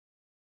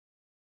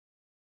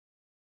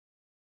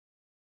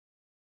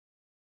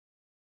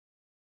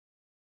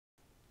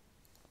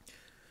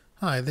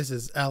Hi, this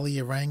is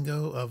Alimayo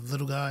Arango of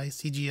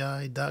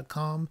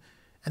littleguy.cgi.com,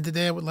 and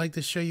today I would like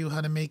to show you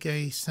how to make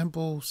a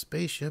simple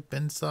spaceship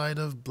inside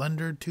of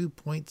Blender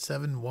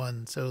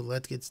 2.71. So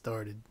let's get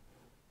started.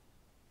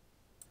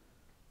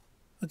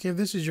 Okay, if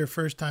this is your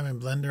first time in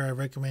Blender, I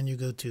recommend you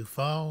go to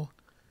File,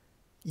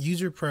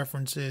 User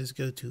Preferences,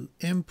 go to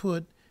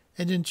Input,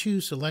 and then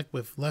choose Select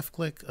with left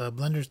click.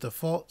 Blender's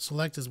default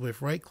select is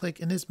with right click,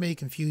 and this may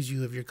confuse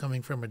you if you're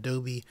coming from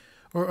Adobe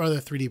or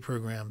other 3D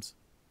programs.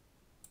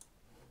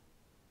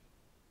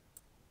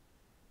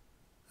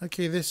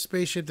 Okay, this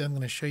spaceship that I'm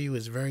going to show you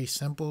is very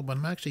simple, but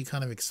I'm actually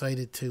kind of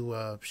excited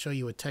to show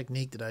you a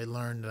technique that I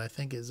learned that I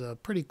think is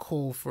pretty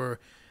cool for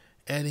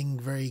adding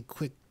very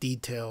quick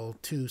detail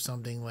to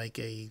something like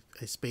a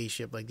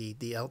spaceship, like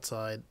the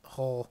outside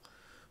hull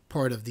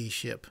part of the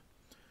ship.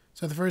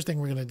 So the first thing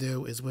we're going to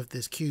do is, with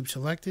this cube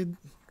selected,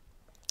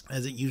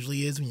 as it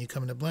usually is when you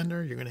come into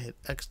Blender, you're going to hit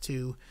X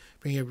to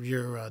bring up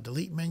your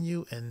delete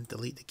menu and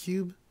delete the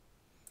cube.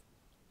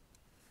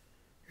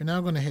 You're now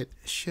going to hit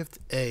Shift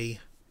A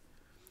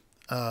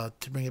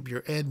to bring up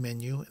your add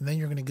menu, and then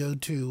you're going to go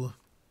to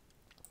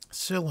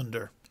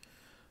cylinder.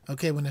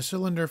 Okay, when the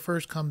cylinder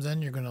first comes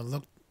in, you're going to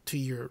look to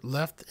your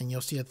left and you'll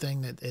see a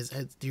thing that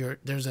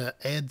there's a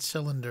add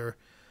cylinder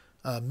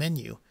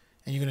menu,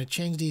 and you're going to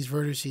change these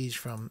vertices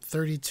from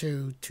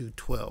 32 to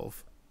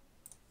 12.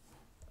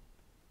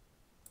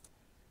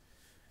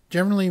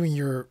 Generally, when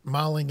you're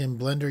modeling in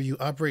Blender, you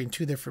operate in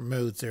two different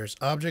modes. There's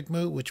object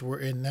mode, which we're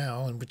in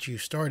now and which you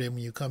start in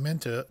when you come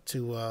into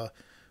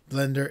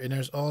Blender, and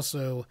there's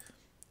also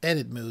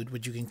edit mode,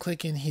 which you can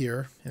click in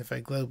here. And if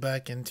I go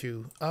back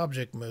into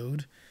object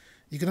mode,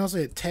 you can also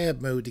hit tab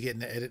mode to get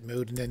into edit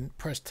mode, and then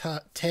press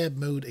tab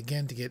mode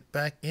again to get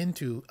back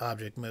into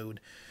object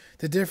mode.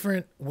 The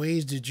different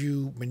ways that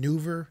you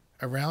maneuver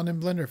around in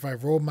Blender: if I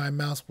roll my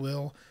mouse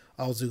wheel,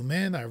 I'll zoom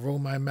in. I roll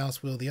my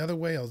mouse wheel the other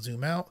way, I'll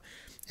zoom out.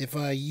 If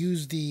I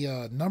use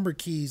the number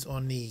keys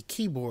on the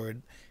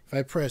keyboard, if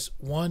I press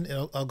 1,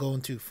 I'll go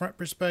into front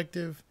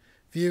perspective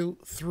view,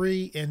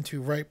 3 into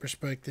right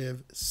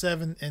perspective,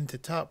 7 into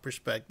top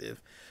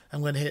perspective. I'm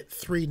going to hit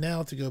 3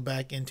 now to go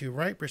back into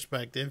right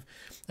perspective.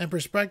 And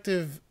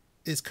perspective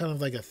is kind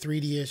of like a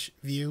 3D-ish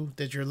view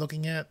that you're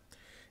looking at.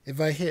 If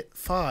I hit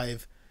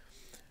 5,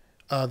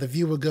 the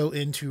view will go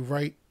into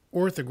right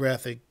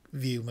orthographic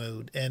view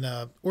mode. And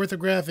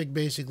orthographic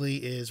basically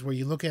is where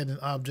you look at an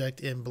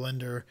object in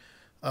Blender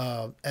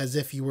as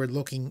if you were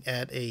looking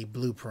at a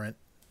blueprint.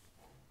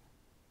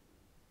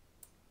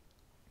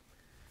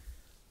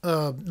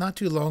 Not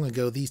too long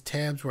ago, these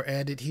tabs were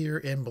added here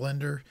in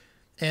Blender,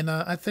 and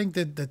I think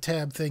that the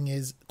tab thing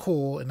is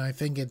cool, and I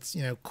think it's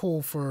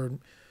cool for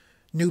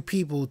new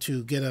people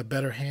to get a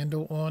better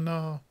handle on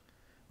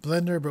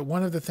Blender. But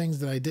one of the things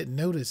that I didn't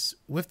notice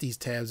with these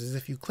tabs is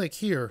if you click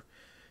here,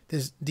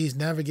 these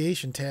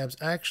navigation tabs,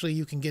 actually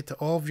you can get to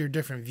all of your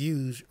different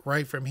views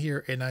right from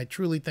here, and I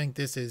truly think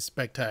this is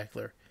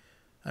spectacular.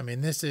 I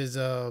mean, this is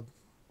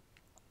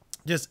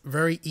just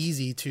very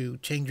easy to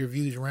change your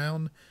views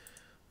around.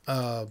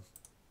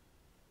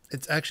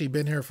 It's actually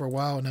been here for a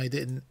while and I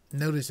didn't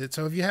notice it.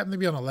 So if you happen to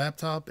be on a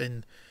laptop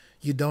and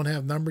you don't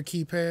have number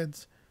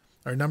keypads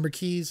or number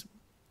keys,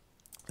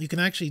 you can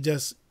actually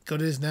just go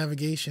to this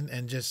navigation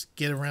and just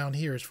get around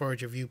here as far as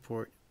your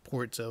viewport.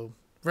 So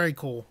very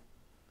cool.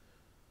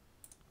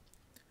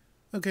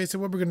 Okay, so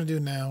what we're going to do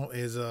now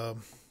is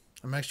I'm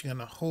actually going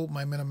to hold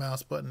my middle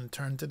mouse button and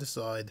turn to the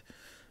side.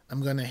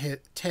 I'm going to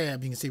hit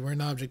tab. You can see we're in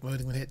object mode.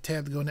 I'm going to hit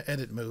tab to go into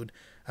edit mode.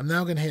 I'm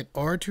now going to hit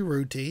R to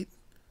rotate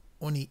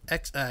on the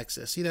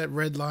x-axis. See that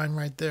red line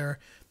right there?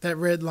 That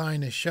red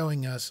line is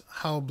showing us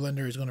how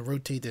Blender is going to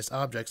rotate this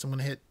object. So I'm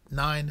going to hit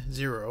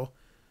 9-0,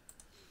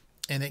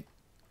 and it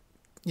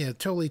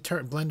totally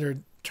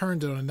Blender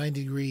turned it on a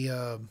 90-degree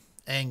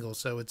angle,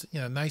 so it's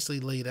nicely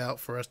laid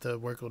out for us to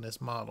work on this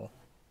model.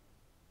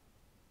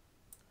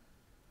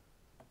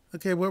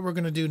 Okay, what we're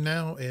going to do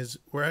now is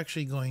we're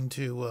actually going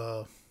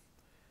to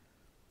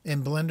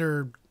in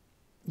Blender,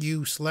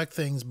 you select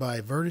things by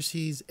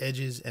vertices,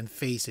 edges, and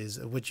faces,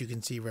 of which you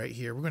can see right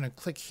here. We're going to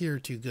click here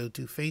to go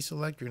to face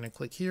select. You're going to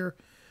click here,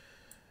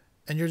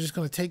 and you're just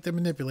going to take the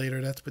manipulator.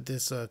 That's what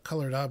this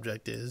colored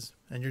object is,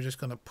 and you're just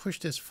going to push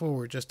this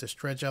forward just to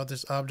stretch out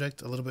this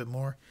object a little bit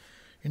more.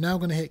 You're now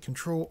going to hit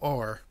Control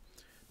R.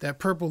 That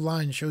purple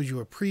line shows you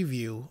a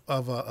preview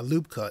of a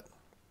loop cut.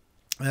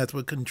 And that's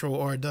what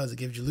Control R does. It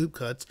gives you loop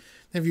cuts.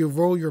 And if you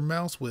roll your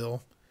mouse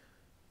wheel,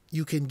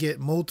 you can get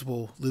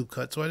multiple loop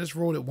cuts. So I just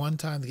rolled it one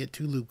time to get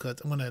 2 loop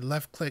cuts. I'm going to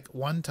left click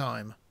one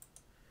time.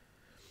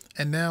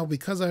 And now,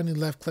 because I only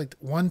left clicked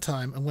one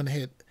time, I'm going to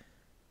hit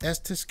S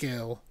to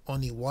scale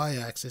on the Y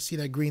axis. See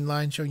that green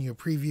line showing you a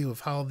preview of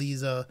how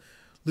these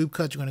loop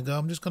cuts are going to go?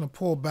 I'm just going to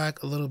pull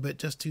back a little bit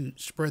just to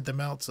spread them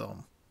out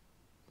some.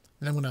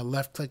 And I'm going to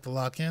left click to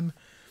lock in.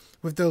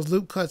 With those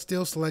loop cuts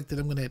still selected,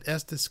 I'm going to hit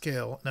S to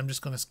scale, and I'm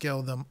just going to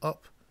scale them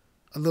up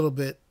a little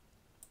bit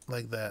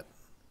like that.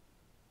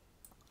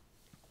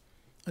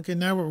 Okay,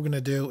 now what we're going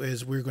to do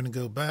is we're going to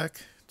go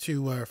back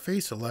to our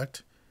face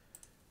select.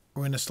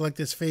 We're going to select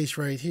this face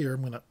right here.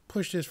 I'm going to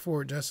push this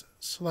forward just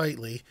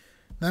slightly.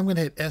 Now I'm going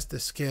to hit S to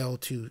scale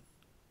to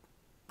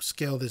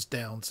scale this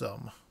down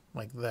some,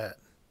 like that.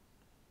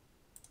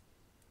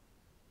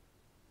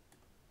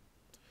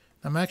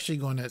 I'm actually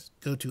going to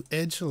go to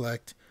Edge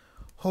Select,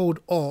 hold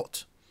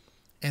Alt,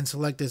 and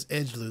select this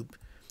edge loop.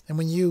 And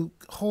when you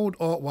hold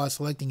Alt while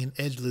selecting an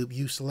edge loop,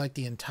 you select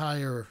the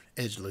entire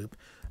edge loop.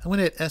 I'm going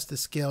to hit S to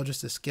scale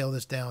just to scale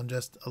this down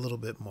just a little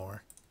bit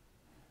more.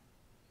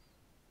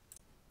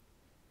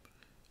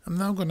 I'm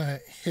now going to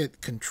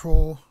hit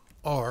Control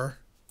R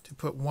to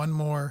put one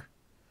more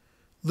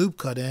loop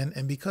cut in.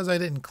 And because I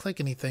didn't click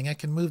anything, I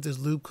can move this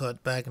loop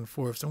cut back and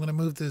forth. So I'm going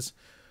to move this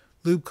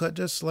loop cut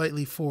just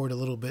slightly forward a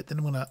little bit. Then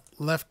I'm going to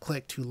left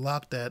click to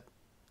lock that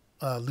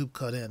loop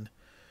cut in.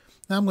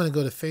 Now I'm going to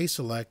go to Face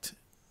Select,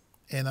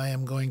 and I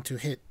am going to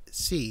hit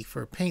C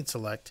for Paint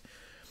Select.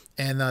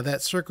 And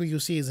that circle you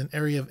see is an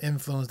area of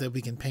influence that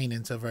we can paint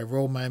in. So if I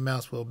roll my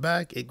mouse wheel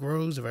back, it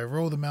grows. If I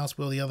roll the mouse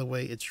wheel the other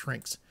way, it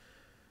shrinks.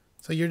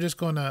 So you're just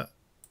going to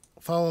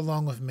follow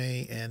along with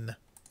me and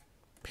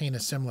paint a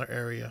similar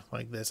area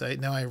like this.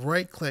 Now I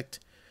right-clicked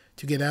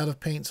to get out of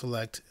Paint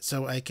Select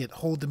so I could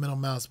hold the middle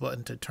mouse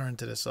button to turn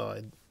to the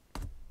side.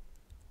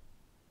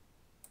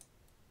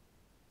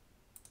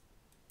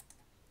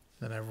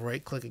 Then I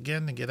right-click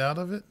again to get out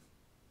of it.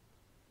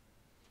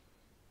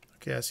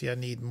 Okay, I see I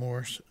need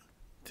more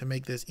to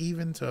make this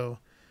even, so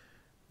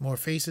more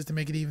faces to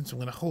make it even. So I'm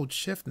going to hold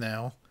Shift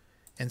now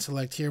and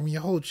select here. When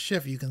you hold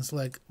Shift, you can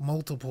select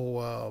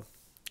multiple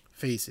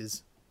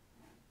faces.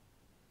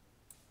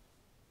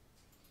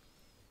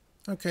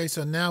 Okay,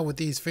 so now with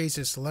these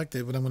faces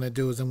selected, what I'm going to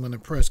do is I'm going to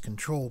press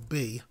Control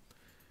B,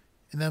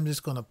 and I'm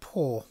just going to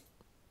pull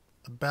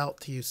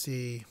about till you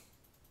see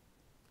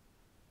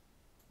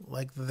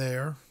like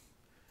there.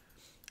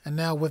 And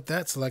now with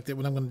that selected,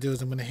 what I'm going to do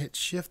is I'm going to hit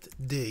Shift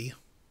D,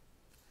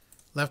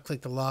 left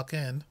click to lock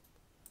in,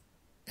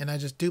 and I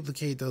just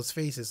duplicate those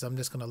faces. So I'm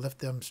just going to lift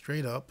them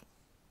straight up.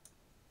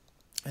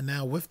 And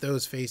now with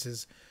those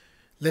faces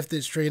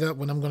lifted straight up,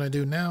 what I'm going to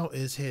do now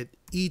is hit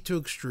E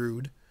to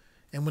extrude.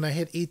 And when I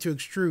hit E to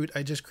extrude,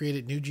 I just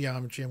created new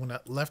geometry. I'm going to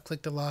left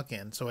click to lock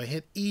in. So I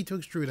hit E to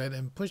extrude. I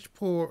didn't push,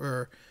 pull,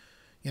 or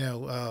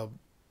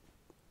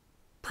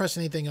press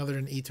anything other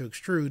than E to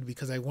extrude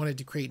because I wanted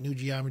to create new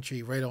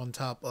geometry right on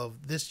top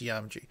of this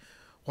geometry.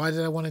 Why did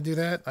I want to do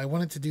that? I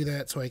wanted to do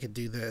that so I could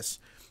do this.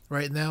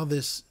 Right now,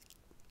 this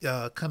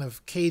kind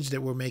of cage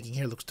that we're making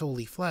here looks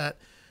totally flat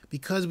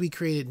because we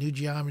created new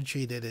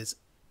geometry that is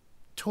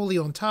totally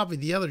on top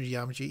of the other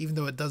geometry, even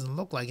though it doesn't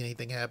look like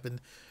anything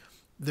happened.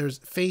 There's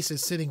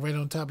faces sitting right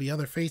on top of the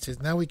other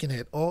faces. Now we can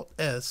hit Alt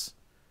S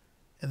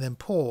and then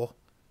pull,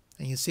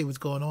 and you see what's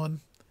going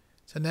on.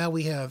 So now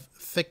we have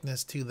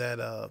thickness to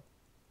that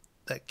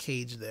that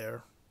cage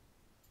there.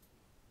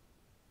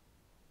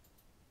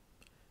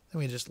 Then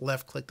we just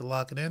left click to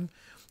lock it in.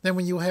 Then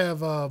when you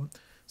have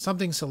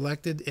something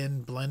selected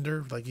in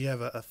Blender, like you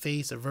have a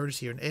face, a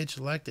vertex, or an edge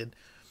selected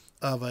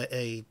of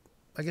I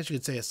guess you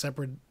could say a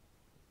separate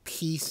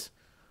piece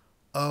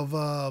of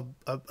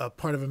a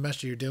part of a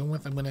mesh that you're dealing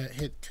with, I'm going to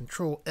hit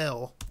Control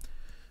L.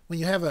 When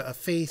you have a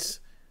face,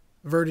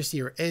 vertex,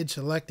 or edge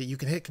selected, you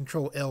can hit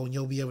Control L and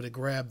you'll be able to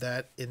grab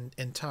that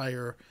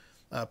entire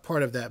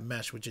part of that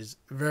mesh, which is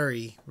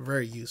very,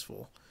 very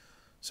useful.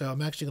 So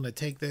I'm actually going to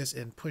take this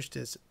and push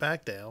this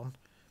back down,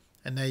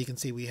 and now you can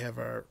see we have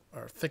our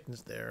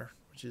thickness there,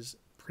 which is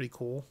pretty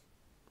cool.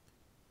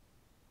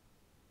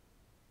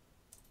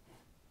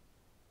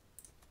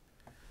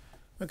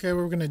 Okay,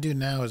 what we're going to do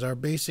now is our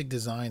basic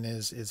design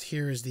is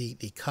here is the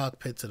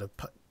cockpit, so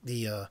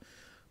the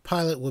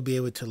pilot will be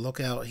able to look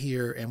out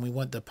here, and we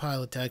want the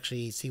pilot to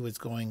actually see what's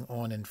going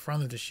on in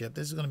front of the ship.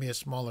 This is going to be a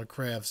smaller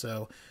craft,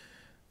 so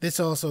this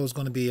also is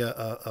going to be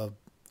a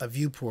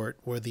viewport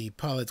where the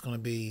pilot's going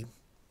to be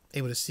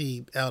able to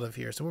see out of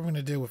here. So what we're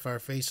going to do with our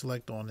face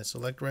select on is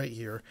select right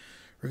here.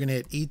 We're going to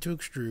hit E to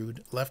extrude,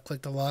 left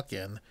click to lock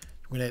in.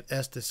 We're going to hit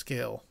S to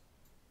scale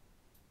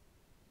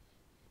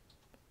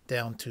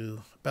down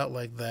to about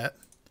like that.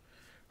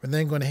 We're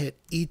then going to hit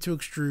E to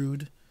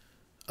extrude,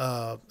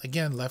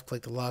 again left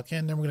click to lock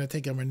in. Then we're going to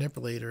take our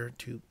manipulator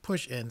to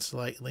push in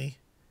slightly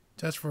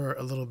just for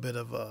a little bit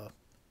of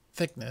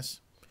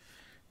thickness.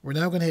 We're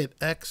now going to hit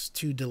X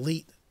to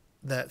delete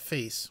that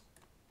face.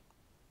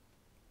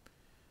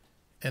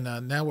 And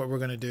now what we're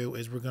going to do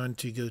is we're going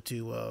to go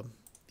to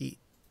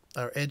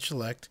our edge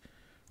select.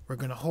 We're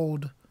going to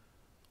hold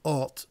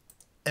Alt,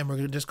 and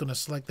we're just going to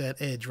select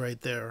that edge right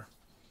there.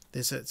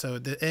 So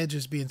the edge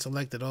is being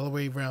selected all the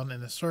way around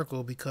in a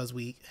circle because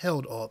we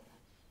held Alt.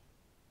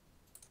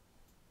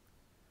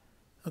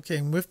 Okay,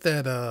 and with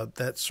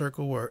that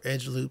circle or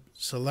edge loop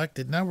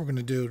selected, now what we're going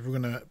to do is we're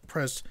going to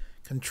press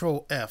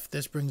Control F.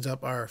 This brings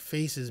up our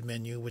faces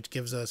menu, which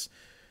gives us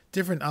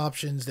different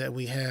options that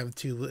we have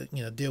to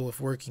deal with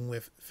working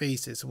with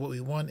faces. So what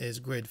we want is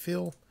grid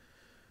fill.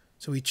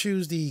 So we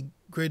choose the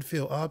grid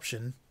fill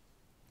option,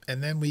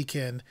 and then we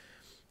can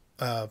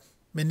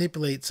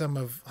manipulate some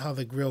of how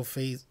the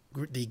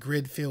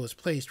grid fill is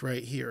placed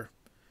right here.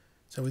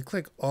 So we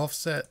click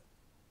offset.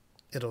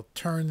 It'll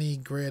turn the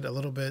grid a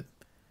little bit,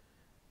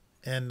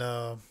 and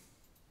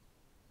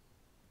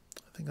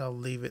think I'll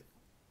leave it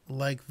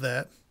like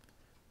that.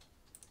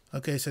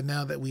 Okay, so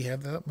now that we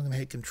have that, I'm going to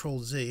hit Control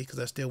Z because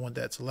I still want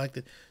that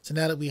selected. So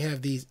now that we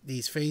have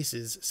these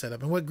faces set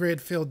up, and what grid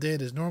fill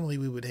did is normally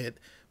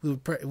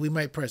we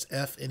might press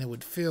F and it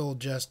would fill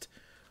just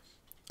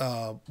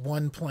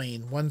one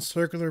plane, one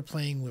circular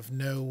plane with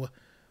no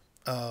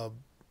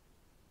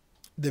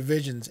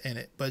divisions in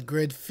it. But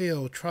grid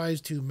fill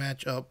tries to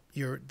match up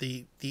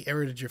the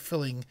area that you're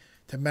filling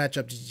to match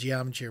up the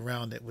geometry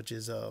around it, which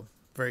is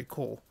very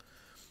cool.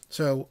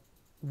 So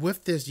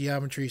with this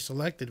geometry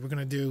selected, we're going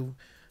to do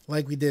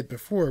like we did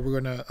before.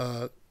 We're going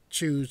to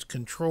choose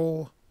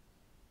Control.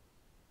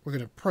 We're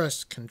going to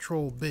press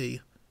Control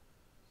B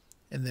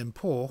and then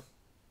pull.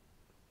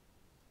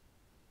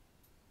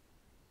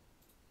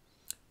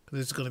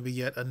 This is going to be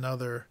yet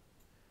another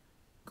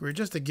grid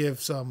just to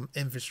give some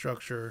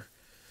infrastructure.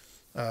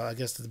 I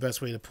guess the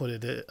best way to put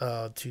it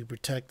to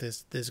protect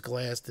this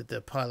glass that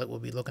the pilot will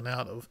be looking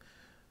out of.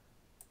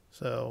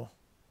 So,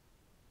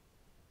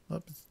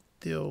 it's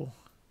still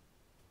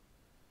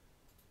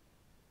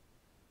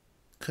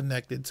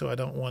connected, so I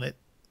don't want it.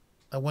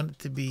 I want it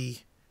to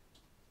be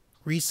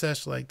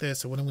recessed like this.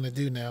 So what I'm going to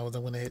do now is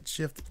I'm going to hit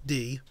Shift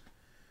D,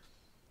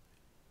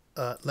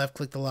 left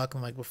click to lock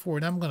them like before,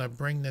 and I'm going to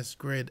bring this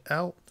grid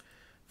out.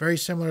 Very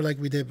similar like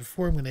we did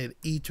before. I'm going to hit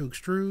E to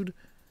extrude,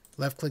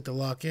 left click to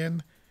lock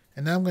in,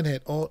 and now I'm going to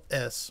hit Alt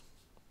S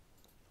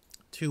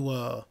to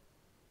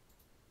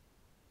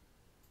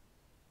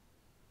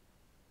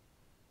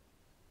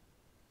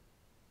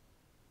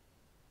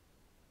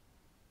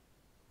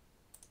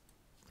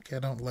okay, I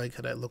don't like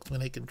how that looks. I'm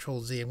going to hit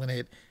Control Z. I'm going to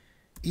hit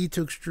E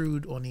to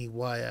extrude on the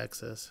Y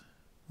axis.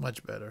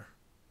 Much better.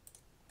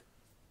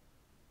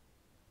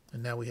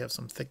 And now we have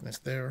some thickness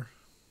there.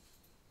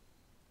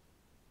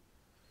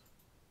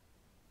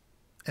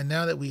 And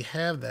now that we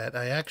have that,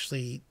 I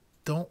actually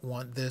don't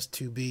want this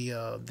to be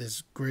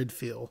this grid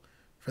fill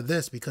for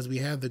this because we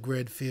have the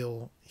grid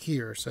fill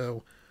here.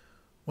 So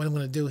what I'm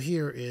going to do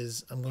here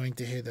is I'm going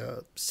to hit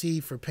C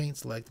for paint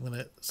select. I'm going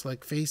to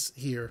select face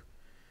here,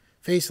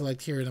 face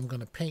select here, and I'm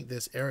going to paint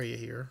this area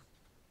here.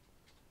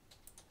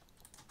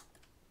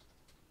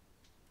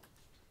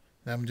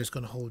 Now I'm just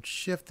going to hold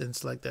Shift and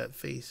select that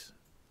face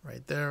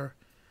right there.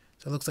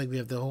 So it looks like we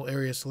have the whole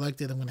area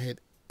selected. I'm going to hit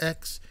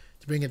X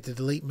to bring it to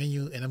delete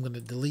menu, and I'm going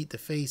to delete the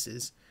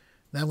faces.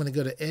 Now I'm going to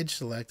go to edge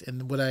select,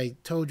 and what I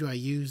told you I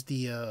used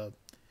the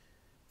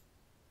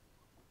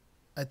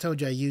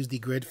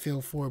grid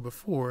fill for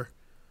before.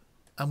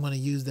 I'm going to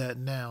use that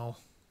now.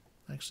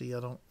 Actually,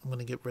 I'm going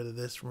to get rid of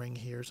this ring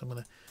here. So I'm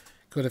going to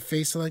go to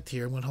face select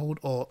here. I'm going to hold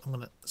Alt. I'm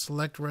going to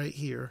select right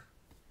here.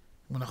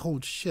 I'm going to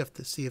hold Shift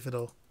to see if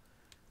it'll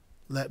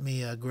let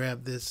me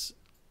grab this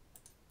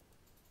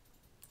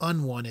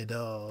unwanted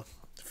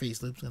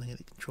face loop. I'm going to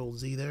hit Control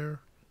Z there.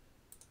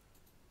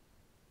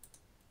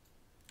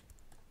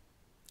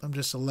 I'm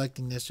just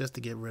selecting this just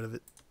to get rid of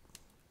it.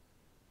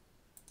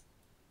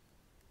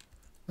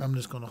 I'm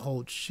just going to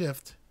hold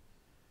Shift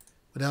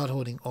without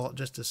holding Alt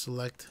just to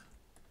select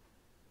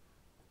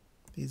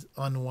these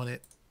unwanted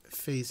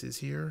faces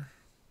here.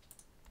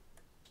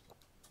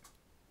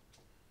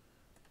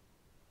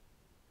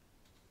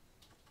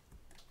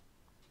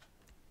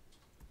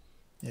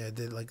 Yeah, I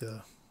did like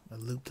a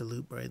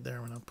loop-to-loop right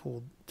there when I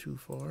pulled too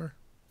far.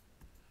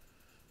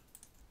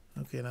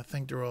 Okay, and I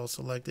think they're all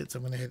selected, so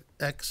I'm going to hit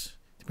X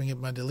to bring up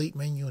my delete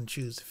menu and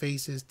choose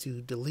faces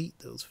to delete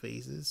those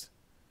faces.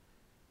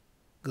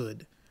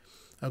 Good.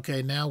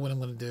 Okay, now what I'm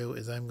going to do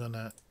is I'm going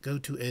to go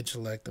to edge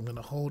select. I'm going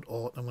to hold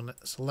Alt. I'm going to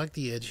select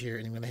the edge here,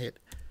 and I'm going to hit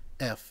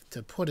F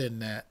to put in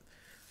that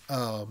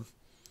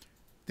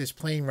this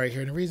plane right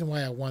here. And the reason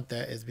why I want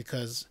that is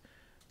because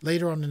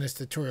later on in this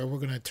tutorial, we're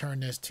going to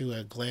turn this to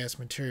a glass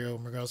material,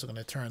 and we're also going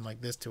to turn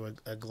like this to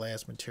a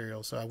glass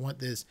material. So I want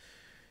this,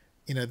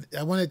 you know,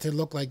 I want it to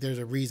look like there's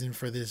a reason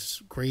for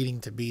this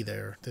grading to be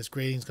there. This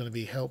grading is going to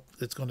be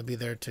it's going to be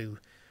there to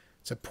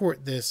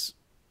support this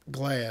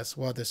glass,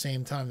 while at the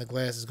same time the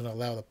glass is going to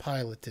allow the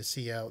pilot to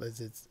see out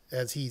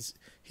as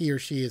he or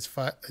she is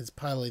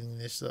piloting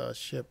this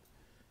ship.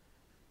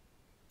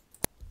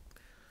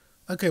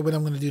 Okay, what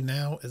I'm going to do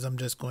now is I'm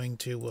just going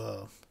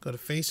to go to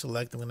face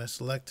select. I'm going to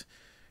select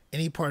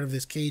any part of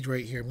this cage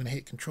right here. I'm going to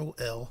hit Control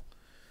L.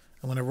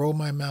 I'm going to roll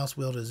my mouse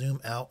wheel to zoom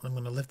out. I'm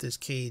going to lift this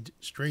cage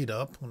straight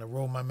up. I'm going to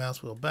roll my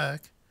mouse wheel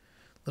back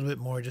a little bit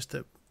more just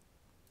to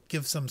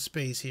give some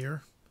space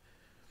here.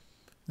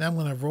 Now I'm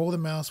going to roll the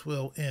mouse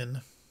wheel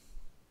in.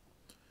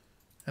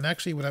 And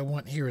actually what I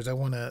want here is I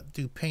want to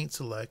do paint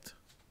select.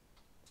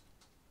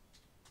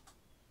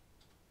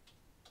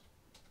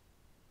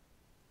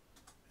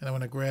 And I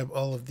want to grab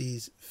all of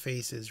these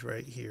faces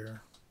right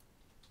here.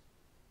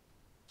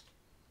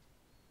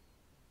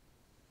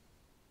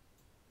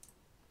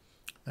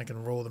 I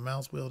can roll the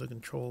mouse wheel to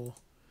control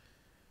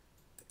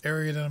the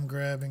area that I'm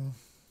grabbing.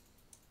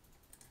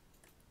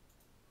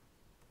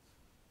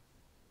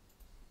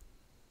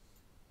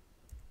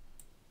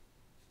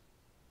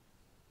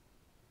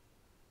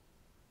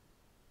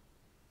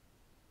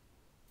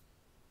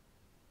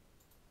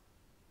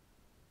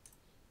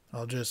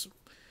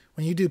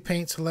 when you do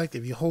paint select,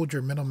 if you hold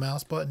your middle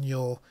mouse button,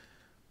 you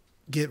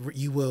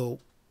will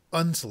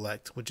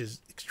unselect, which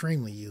is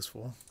extremely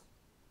useful.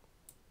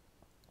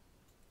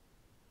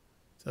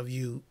 So if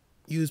you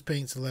use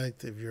paint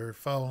select, if you're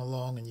following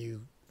along and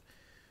you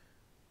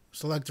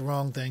select the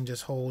wrong thing,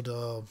 just hold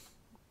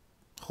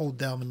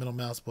down the middle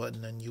mouse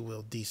button and you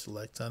will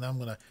deselect. So now I'm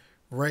going to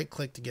right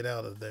click to get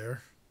out of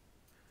there.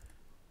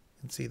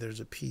 You can see there's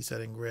a piece I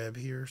didn't grab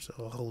here, so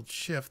I'll hold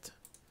shift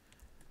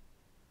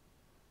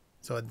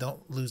so I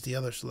don't lose the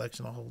other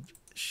selection. I'll hold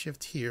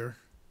shift here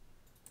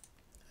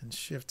and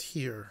shift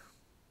here.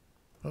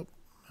 Oh,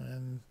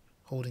 and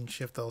holding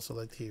shift I'll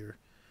select here.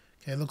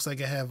 Okay, it looks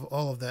like I have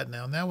all of that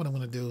now. Now what I'm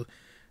going to do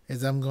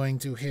is I'm going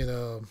to hit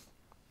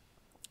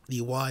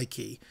the Y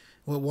key.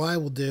 What Y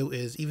will do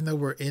is, even though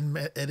we're in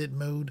edit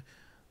mode,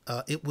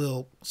 it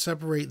will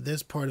separate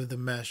this part of the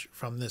mesh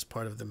from this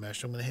part of the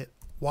mesh. So I'm going to hit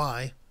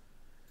Y,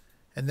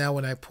 and now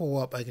when I pull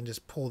up, I can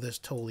just pull this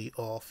totally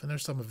off. And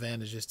there's some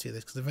advantages to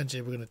this, because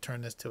eventually we're going to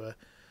turn this to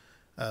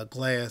a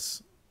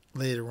glass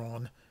later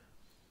on.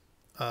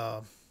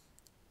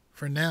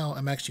 For now,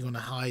 I'm actually going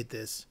to hide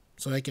this.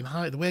 So I can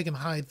hide, the way I can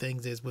hide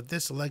things is with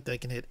this select, I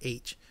can hit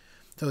H.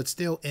 So it's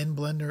still in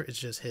Blender, it's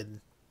just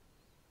hidden.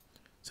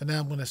 So now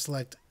I'm going to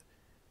select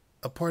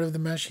a part of the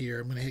mesh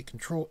here. I'm going to hit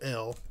Control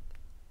L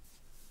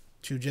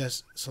to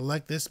just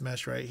select this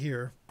mesh right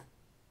here.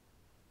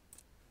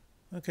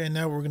 Okay,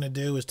 now what we're going to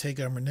do is take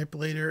our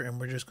manipulator and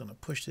we're just going to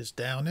push this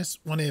down. This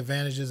one of the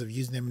advantages of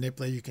using the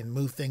manipulator, you can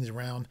move things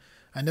around.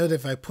 I know that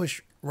if I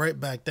push right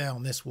back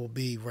down, this will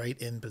be right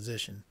in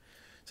position.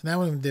 So now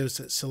what I'm going to do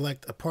is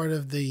select a part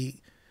of the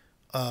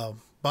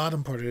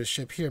bottom part of the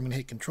ship here. I'm going to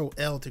hit Control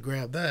L to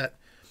grab that.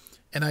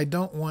 And I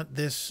don't want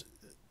this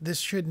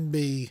shouldn't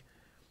be,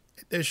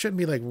 there shouldn't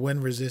be like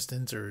wind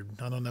resistance, or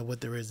I don't know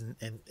what there is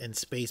in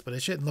space, but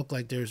it shouldn't look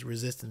like there's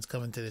resistance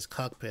coming to this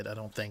cockpit, I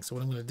don't think. So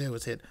what I'm going to do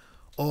is hit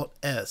Alt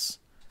S.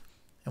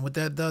 And what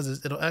that does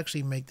is it'll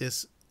actually make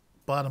this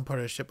bottom part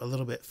of the ship a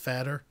little bit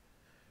fatter.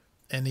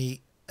 And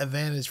the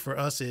advantage for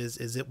us is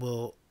it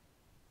will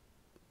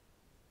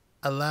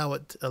allow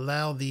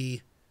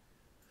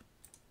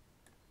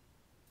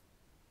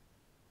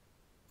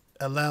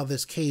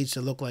this cage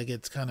to look like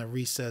it's kind of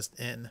recessed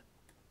in.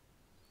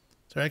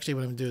 So actually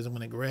what I'm going to do is I'm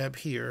going to grab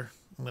here,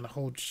 I'm going to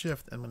hold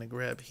shift, I'm going to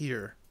grab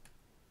here,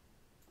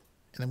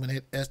 and I'm going to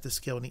hit S to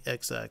scale on the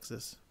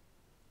X-axis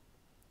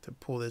to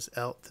pull this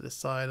out to the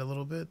side a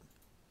little bit.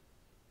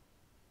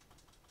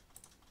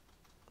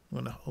 I'm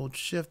going to hold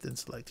shift and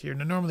select here.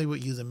 Now normally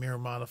we'd use a mirror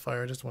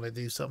modifier, I just want to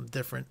do something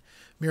different.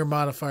 Mirror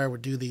modifier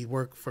would do the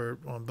work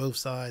on both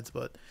sides,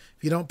 but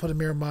if you don't put a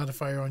mirror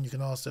modifier on, you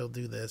can also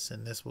do this,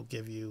 and this will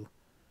give you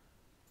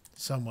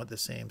somewhat the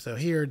same. So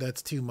here,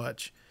 that's too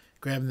much.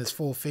 Grabbing this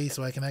full face,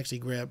 so I can actually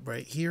grab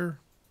right here,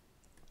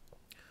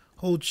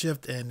 hold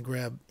shift and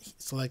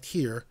select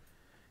here,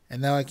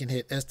 and now I can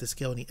hit S to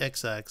scale on the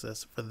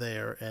X-axis for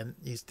there, and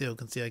you still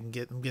can see I'm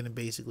getting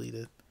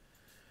basically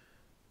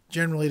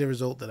generally the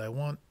result that I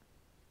want.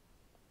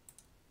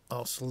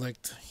 I'll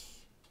select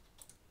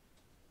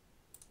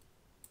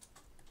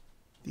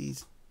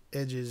these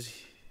edges.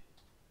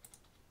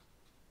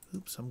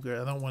 Oops, I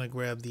don't want to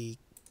grab the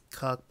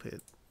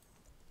cockpit.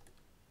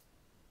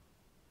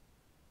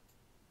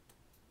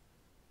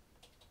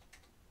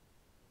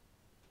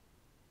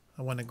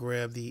 I want to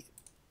grab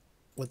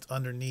what's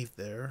underneath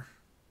there.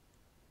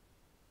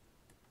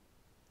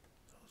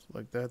 So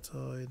select that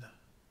side.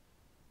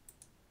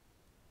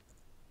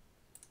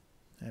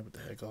 And what the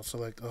heck,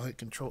 I'll hit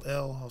Control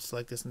L, I'll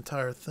select this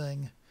entire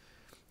thing,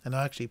 and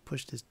I'll actually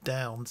push this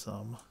down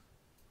some.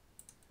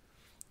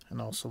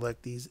 And I'll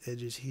select these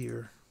edges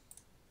here.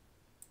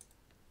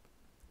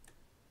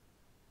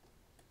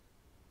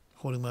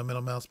 Holding my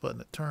middle mouse button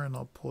to turn,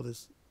 I'll pull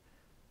this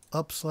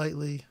up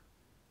slightly.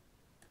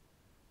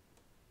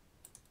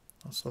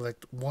 I'll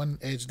select one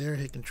edge there,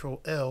 hit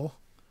Control L,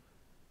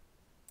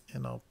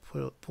 and I'll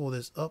pull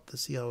this up to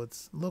see how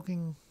it's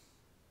looking.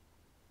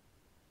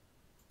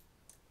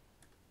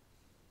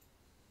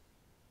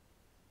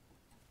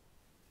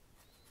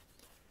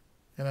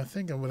 And I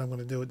think what I'm going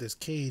to do with this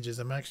cage is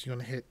I'm actually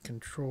going to hit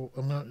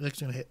I'm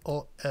actually going to hit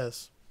Alt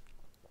S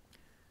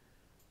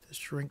to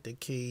shrink the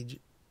cage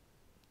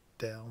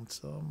down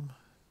some.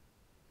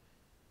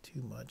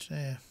 Too much.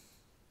 I'm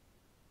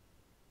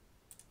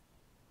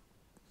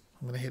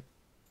going to hit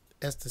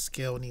S to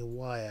scale on the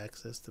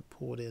Y-axis to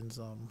pull it in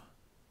some.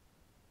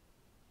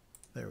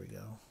 There we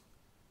go.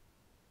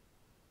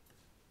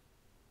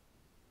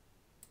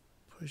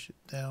 Push it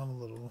down a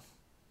little.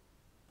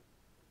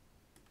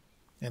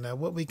 And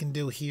what we can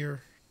do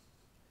here,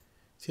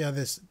 see how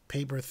this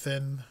paper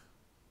thin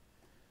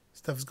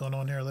stuff is going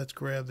on here? Let's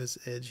grab this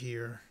edge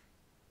here.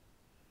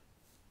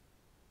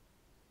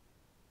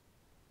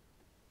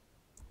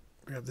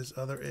 Grab this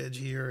other edge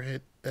here,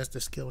 hit S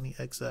to scale on the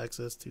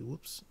X-axis to,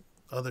 whoops,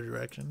 other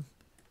direction.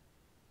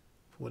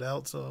 Pull it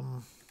out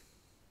some.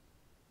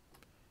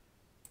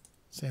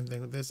 Same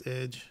thing with this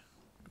edge.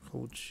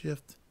 Hold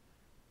shift.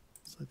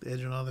 Select the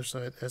edge on the other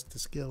side, S to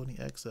scale on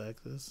the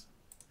X-axis.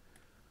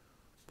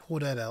 pull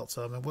that out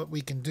some. And what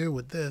we can do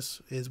with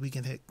this is we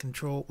can hit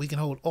Control. We can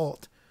hold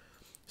Alt,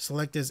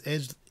 select this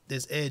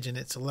edge, and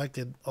it's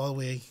selected all the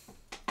way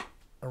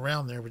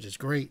around there, which is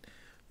great.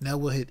 Now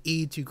we'll hit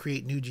E to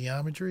create new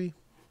geometry.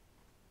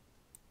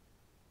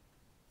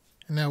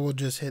 And now we'll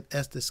just hit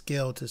S to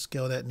scale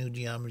that new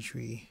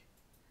geometry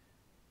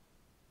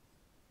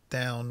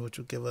down, which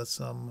will give us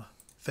some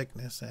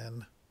thickness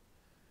and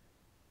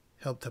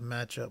help to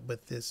match up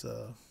with this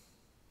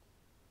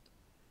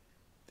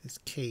this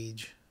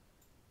cage.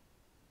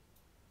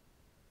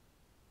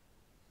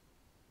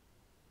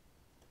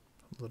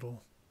 A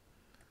little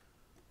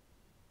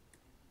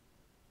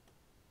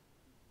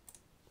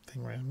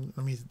thing right.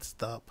 Let me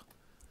stop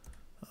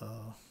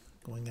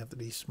going after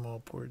these small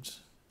ports.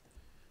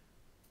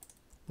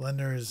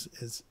 Blender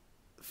is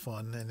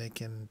fun, and it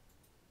can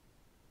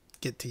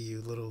get to you.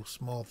 Little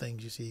small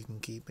things you see you can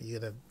keep, but you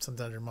gotta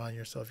sometimes remind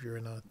yourself you're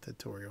in a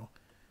tutorial.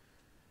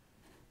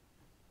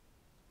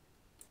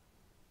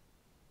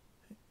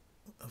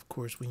 Of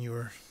course,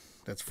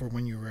 that's for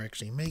when you were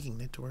actually making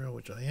the tutorial,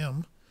 which I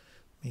am.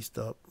 Let me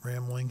stop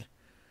rambling.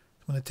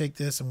 I'm going to take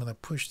this, I'm going to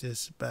push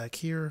this back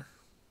here.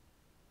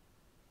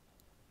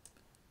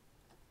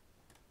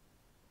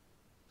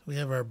 We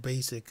have our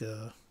basic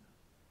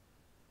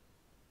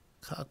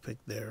cockpit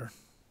there.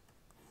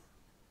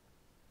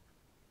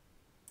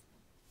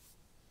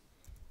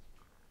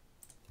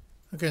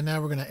 Okay,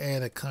 now we're going to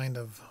add a kind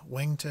of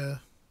wing to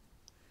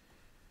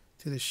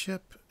the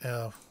ship.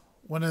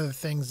 One of the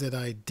things that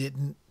I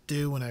didn't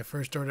do when I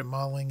first started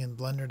modeling in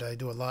Blender that I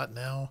do a lot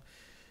now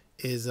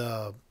is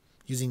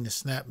using the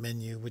snap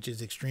menu, which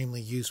is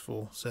extremely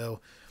useful.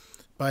 So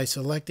by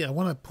selecting, I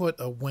want to put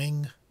a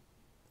wing,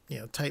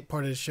 type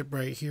part of the ship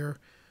right here.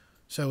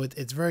 So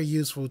it's very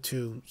useful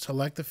to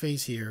select the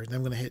face here. Then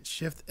I'm going to hit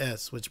Shift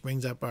S, which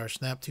brings up our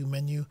snap to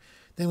menu.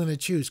 Then I'm going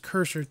to choose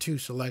cursor to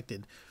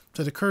selected.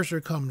 So the cursor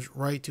comes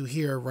right to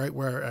here, right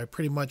where I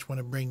pretty much want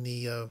to bring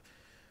the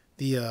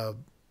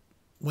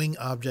wing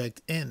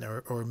object in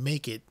or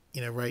make it,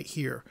 right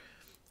here.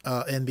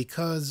 And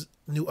because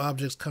new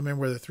objects come in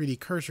where the 3D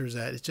cursor is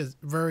at, it's just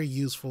very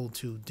useful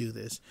to do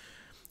this.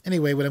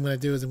 Anyway, what I'm going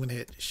to do is I'm going to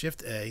hit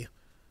Shift A.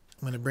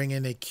 I'm going to bring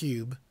in a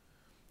cube.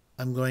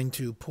 I'm going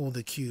to pull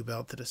the cube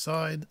out to the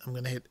side. I'm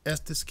going to hit S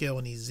to scale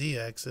on the Z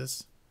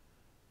axis,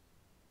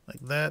 like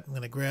that. I'm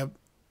going to grab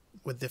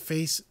with the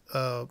face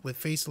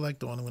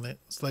select on. I'm going to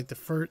select the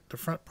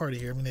front part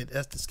here. I'm going to hit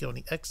S to scale on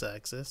the X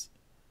axis.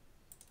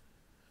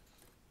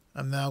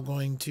 I'm now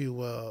going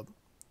to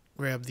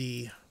grab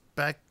the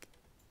back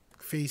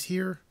face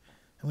here.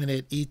 I'm going to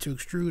hit E to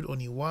extrude on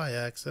the Y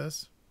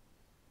axis.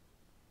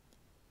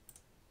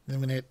 Then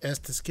I'm going to hit S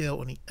to scale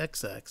on the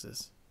X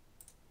axis.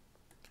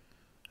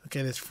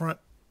 Okay, this front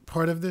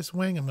part of this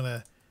wing I'm going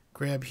to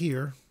grab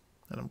here,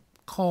 and I'm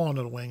calling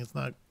it a wing. It's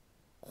not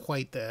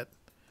quite that.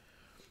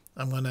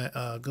 I'm going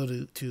to go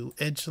to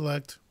edge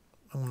select.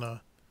 I'm going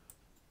to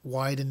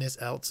widen this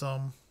out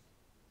some.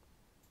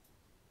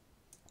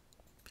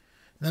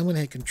 And I'm going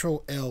to hit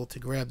Control L to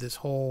grab this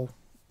whole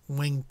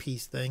wing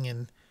piece thing,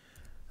 and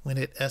I'm going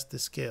to hit S to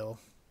scale.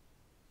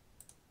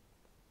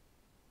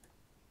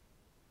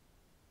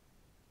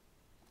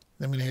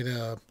 Then I'm going to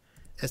hit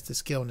S to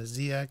scale on the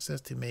Z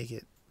axis to make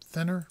it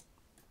thinner.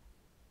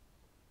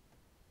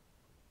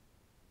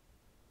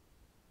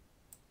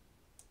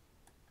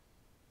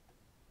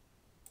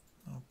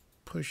 I'll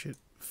push it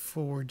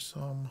forward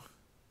some.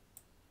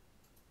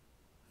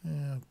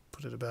 Yeah,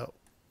 put it about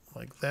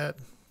like that.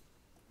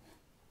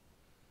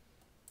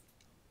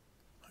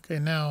 Okay,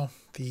 now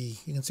you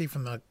can see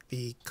from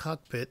the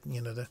cockpit,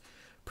 the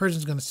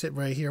person's going to sit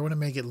right here. I want to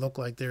make it look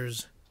like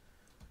there's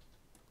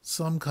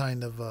some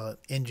kind of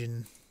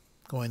engine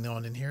going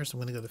on in here. So I'm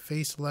going to go to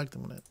face select.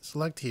 I'm going to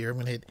select here. I'm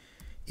going to hit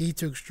E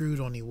to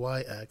extrude on the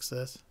Y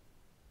axis.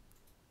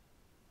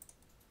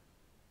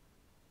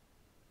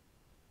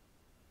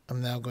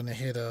 I'm now going to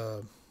hit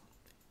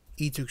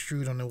E to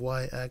extrude on the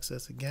Y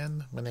axis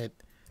again. I'm going to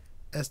hit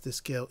S to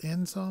scale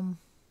in some.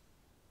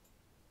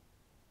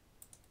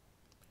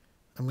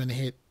 I'm going to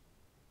hit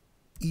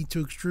E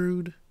to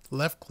extrude,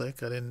 left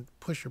click. I didn't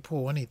push or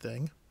pull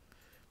anything.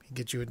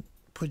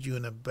 Put you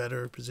in a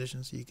better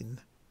position so you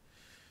can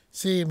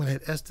see. I'm going to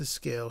hit S to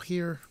scale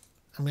here.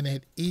 I'm going to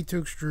hit E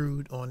to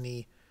extrude on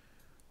the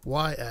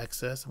Y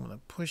axis. I'm going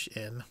to push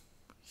in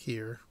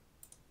here.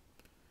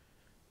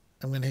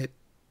 I'm going to hit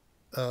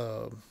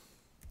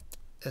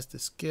S to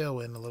scale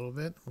in a little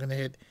bit. I'm going to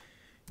hit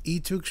E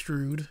to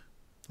extrude,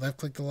 left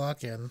click to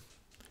lock in.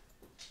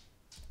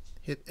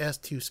 Hit S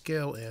to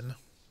scale in.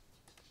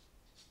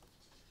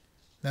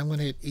 Now I'm going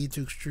to hit E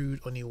to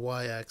extrude on the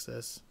Y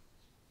axis.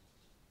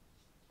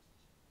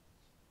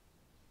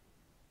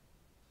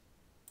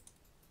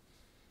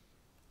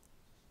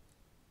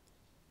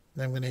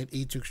 Then I'm going to hit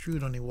E to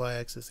extrude on the Y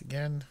axis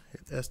again.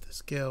 Hit S to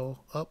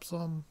scale up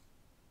some.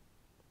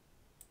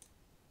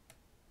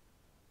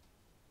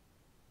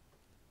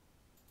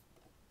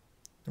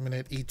 I'm going to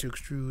hit E to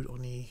extrude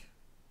on the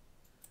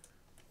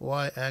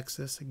Y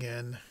axis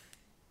again.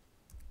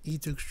 E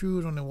to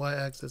extrude on the Y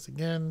axis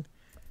again.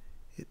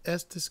 Hit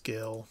S to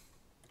scale.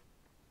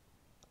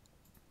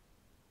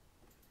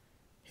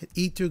 Hit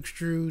E to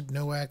extrude,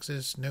 no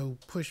axis, no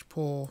push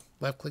pull.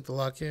 Left click to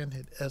lock in,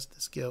 hit S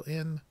to scale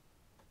in.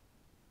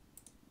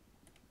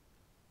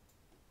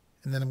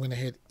 And then I'm going to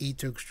hit E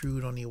to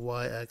extrude on the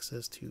Y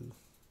axis to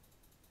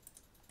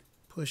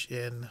push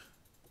in.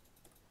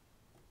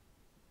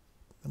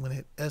 I'm going to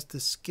hit S to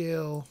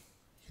scale,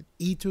 hit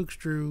E to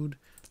extrude,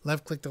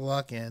 left click to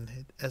lock in,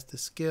 hit S to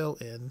scale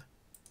in.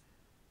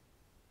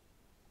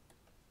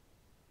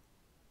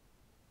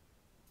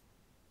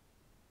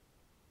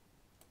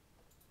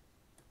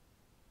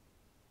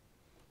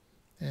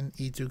 And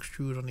E to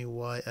extrude on the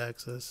Y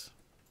axis.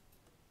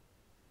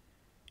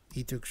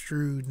 E to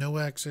extrude, no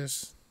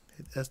axis.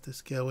 Hit S to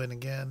scale in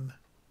again.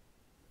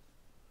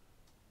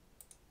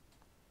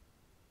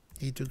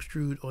 E to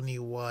extrude on the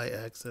Y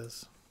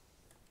axis.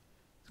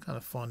 It's kind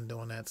of fun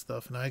doing that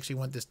stuff. And I actually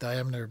want this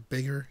diameter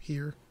bigger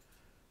here.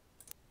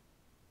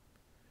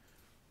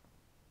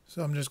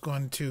 So I'm just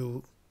going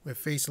to, with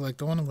face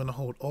select on, I'm going to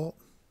hold Alt.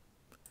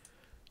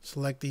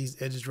 Select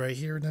these edges right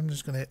here, and I'm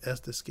just going to hit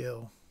S to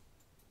scale.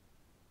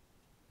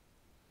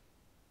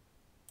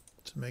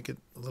 To make it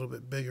a little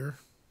bit bigger.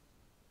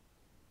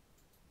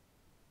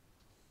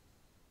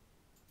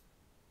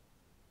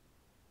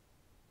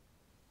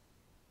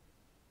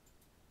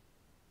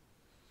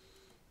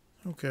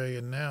 Okay,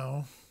 and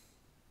now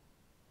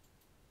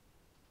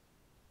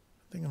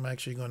I think I'm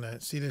actually going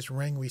to see this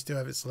ring. We still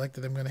have it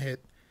selected. I'm going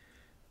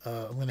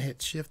to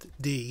hit Shift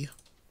D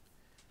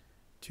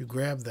to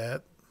grab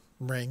that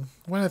ring.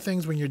 One of the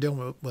things when you're dealing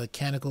with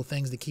mechanical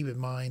things to keep in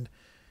mind,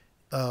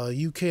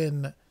 you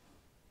can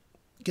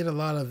get a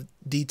lot of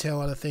detail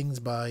out of things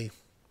by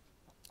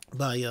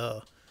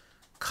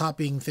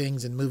copying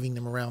things and moving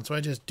them around. So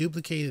I just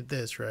duplicated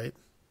this, right?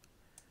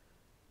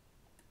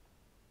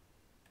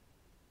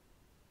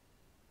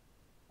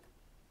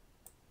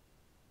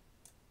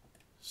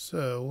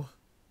 So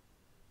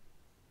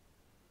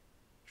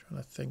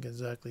trying to think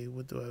exactly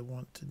what do I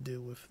want to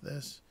do with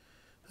this.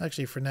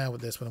 Actually, for now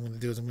with this, what I'm going to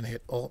do is I'm going to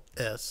hit Alt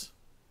S.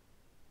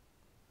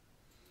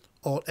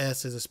 Alt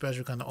S is a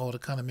special kind of alt.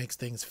 It kind of makes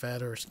things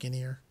fatter or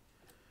skinnier.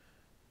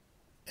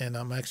 And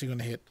I'm actually going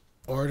to hit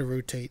R to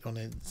rotate on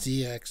the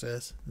Z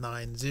axis,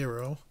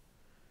 90.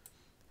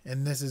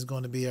 And this is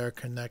going to be our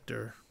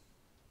connector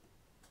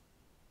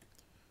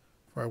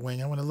for our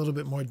wing. I want a little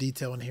bit more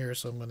detail in here,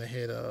 so I'm going to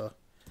hit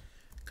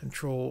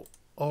Control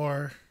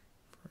R.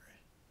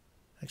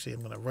 Actually,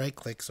 I'm going to right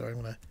click. Sorry,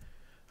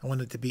 I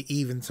want it to be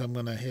even, so I'm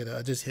going to hit.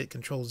 I just hit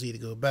Control Z to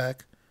go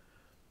back.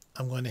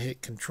 I'm going to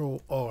hit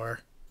Control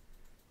R,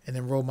 and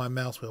then roll my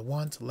mouse wheel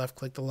once. Left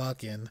click to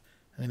lock in.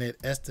 I'm going to hit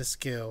S to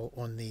scale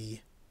on the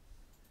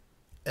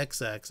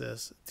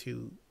X-axis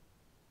to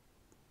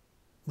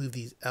move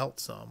these out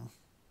some.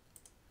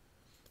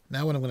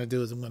 Now what I'm going to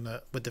do is I'm going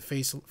to, with the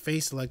face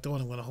select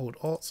on, I'm going to hold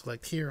Alt,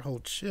 select here,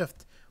 hold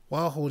Shift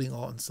while holding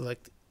Alt and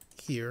select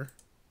here.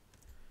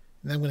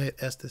 And then I'm going to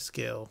hit S to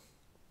scale.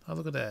 Oh,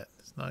 look at that.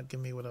 It's not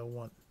giving me what I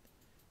want.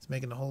 It's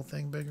making the whole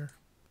thing bigger.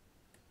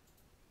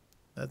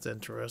 That's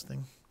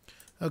interesting.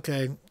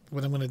 Okay,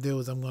 what I'm going to do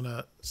is I'm going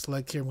to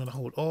select here, I'm going to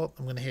hold Alt,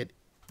 I'm going to hit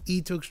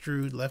E to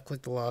extrude, left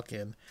click to lock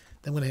in.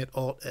 Then I'm going to hit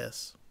Alt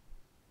S.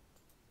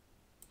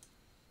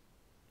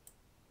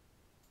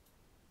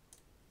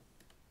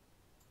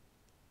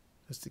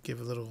 Just to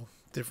give a little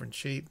different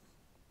shape.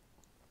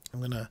 I'm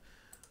going to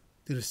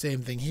do the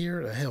same thing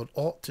here. I held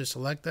Alt to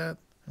select that.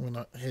 I'm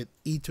going to hit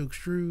E to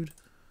extrude,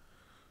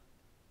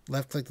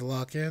 left click to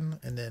lock in,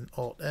 and then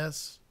Alt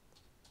S.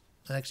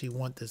 I actually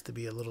want this to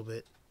be a little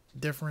bit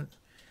different.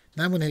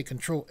 Now I'm going to hit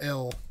Control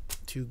L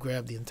to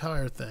grab the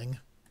entire thing.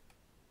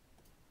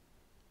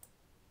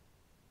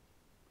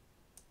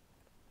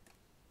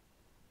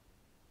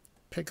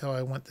 Pick how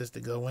I want this to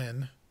go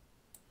in.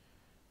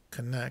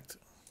 Connect.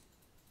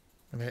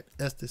 I'm going to hit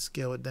S to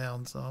scale it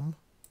down some.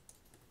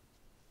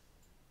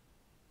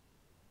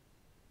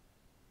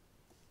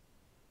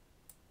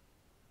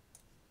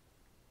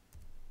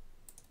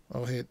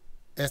 I'll hit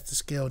S to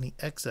scale on the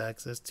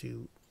X-axis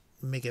to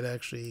make it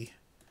actually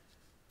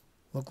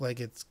look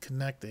like it's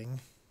connecting.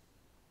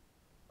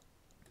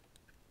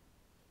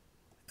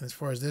 And as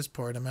far as this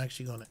part, I'm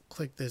actually going to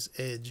click this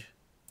edge,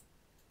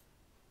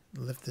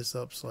 lift this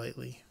up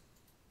slightly,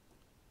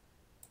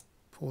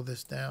 pull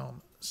this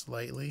down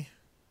slightly.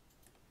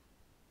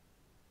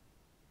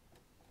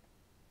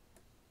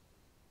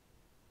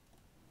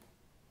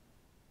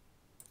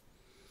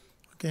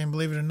 Okay, and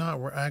believe it or not,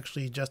 we're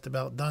actually just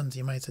about done. So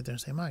you might sit there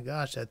and say, my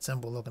gosh, that's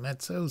simple looking.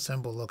 That's so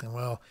simple looking.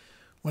 Well,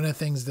 one of the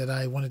things that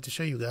I wanted to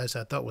show you guys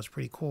I thought was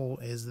pretty cool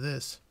is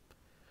this.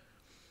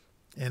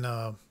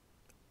 And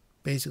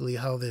basically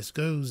how this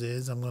goes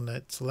is I'm going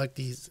to select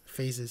these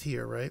faces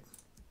here, right?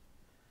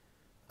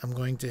 I'm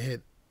going to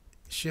hit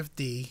Shift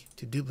D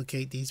to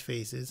duplicate these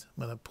faces.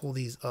 I'm going to pull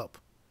these up.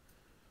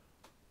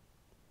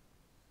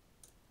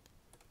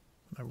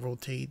 I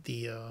rotate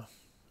the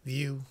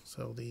view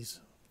so these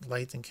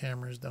lights and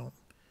cameras don't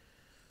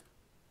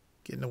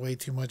get in the way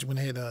too much. I'm going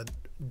to hit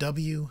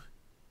W,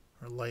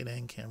 or light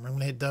and camera. I'm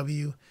going to hit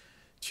W,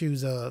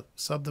 choose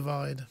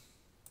subdivide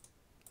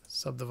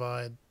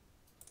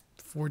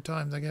 4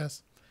 times, I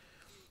guess.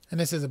 And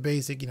this is a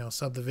basic,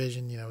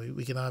 subdivision.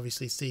 We can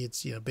obviously see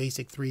it's,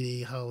 basic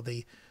 3D, how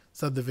the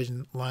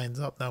subdivision lines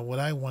up. Now, what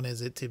I want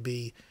is it to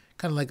be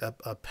kind of like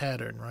a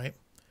pattern, right?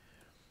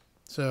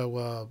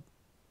 So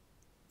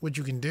what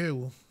you can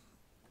do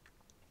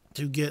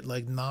to get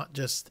like not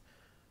just,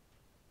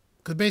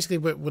 because basically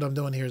what I'm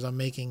doing here is I'm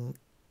making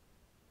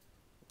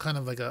kind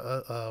of like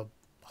a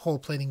whole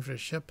plating for the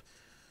ship.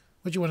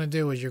 What you want to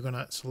do is you're going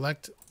to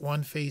select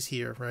one face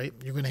here, right?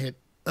 You're going to hit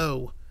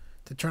O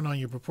to turn on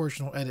your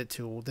proportional edit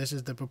tool. This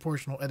is the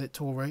proportional edit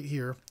tool right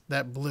here,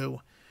 that blue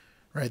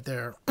right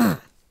there.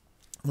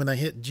 When I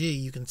hit G,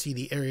 you can see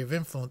the area of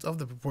influence of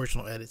the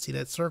proportional edit. See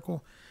that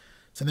circle?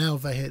 So now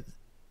if I hit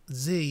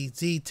Z,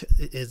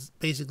 is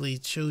basically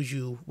shows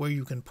you where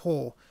you can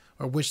pull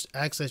or which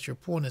axis you're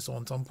pulling this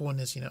on. So I'm pulling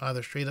this,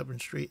 either straight up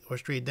and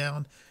straight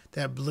down.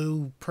 That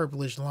blue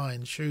purplish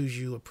line shows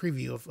you a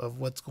preview of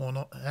what's going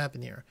on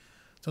happen here.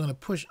 So I'm going to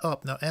push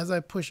up. Now as I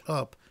push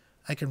up,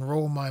 I can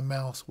roll my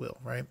mouse wheel,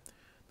 right?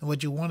 And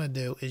what you want to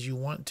do is you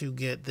want to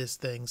get this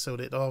thing so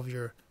that all of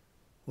your,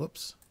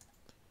 whoops,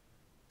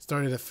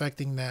 started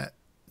affecting that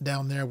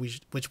down there,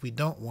 which we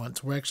don't want.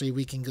 So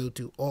we can go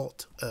to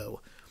Alt O.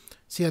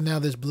 See how now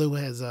this blue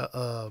has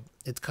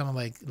it's kind of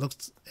like,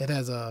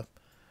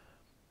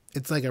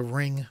 it's like a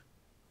ring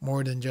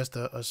more than just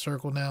a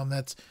circle now. And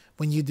that's,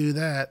 when you do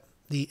that,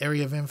 the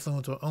area of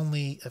influence will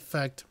only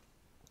affect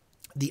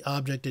the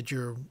object that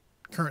you're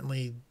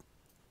currently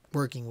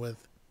working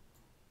with.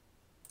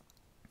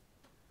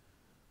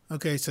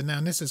 Okay, so now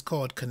this is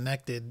called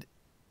connected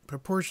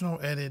proportional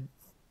edit.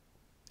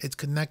 It's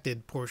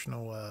connected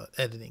proportional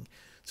editing.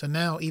 So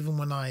now even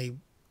when I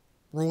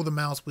roll the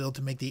mouse wheel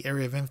to make the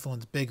area of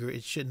influence bigger,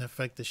 it shouldn't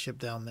affect the ship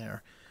down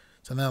there.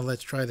 So now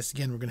let's try this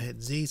again. We're going to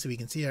hit Z so we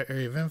can see our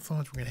area of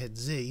influence. We're going to hit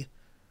Z,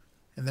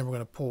 and then we're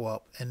going to pull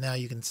up. And now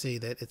you can see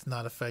that it's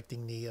not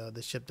affecting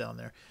the ship down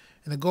there.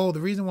 And the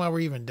reason why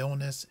we're even doing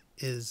this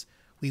is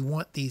we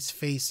want these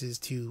faces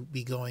to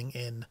be going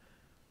in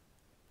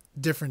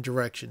different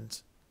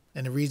directions.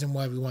 And the reason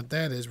why we want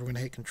that is we're going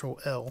to hit Control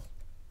L.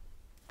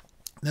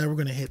 Now we're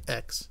going to hit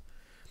X.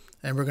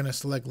 And we're going to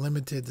select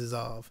Limited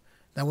Dissolve.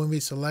 Now when we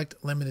select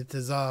Limited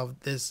Dissolve,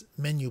 this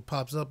menu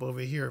pops up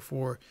over here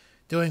for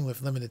doing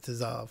with Limited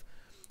Dissolve.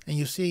 And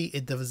you see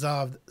it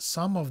dissolved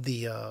some of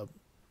the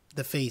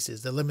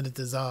faces. The Limited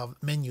Dissolve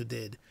menu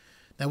did.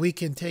 Now we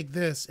can take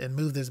this and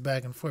move this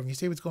back and forth. You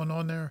see what's going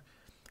on there?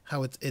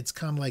 How it's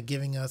kind of like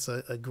giving us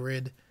a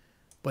grid,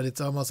 but it's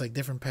almost like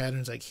different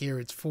patterns. Like here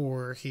it's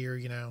 4, here,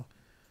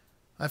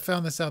 I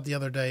found this out the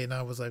other day and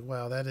I was like,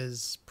 wow, that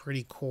is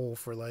pretty cool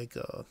for like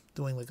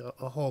doing like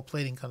a whole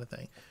plating kind of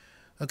thing.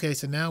 Okay,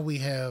 so now we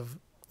have,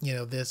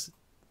 this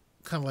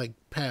kind of like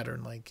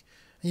pattern, like,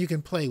 and you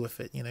can play with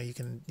it. You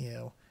can,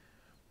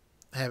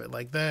 have it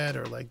like that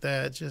or like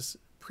that. Just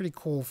pretty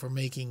cool for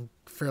making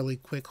fairly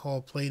quick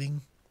hull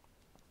plating.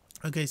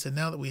 Okay, so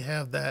now that we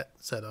have that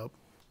set up,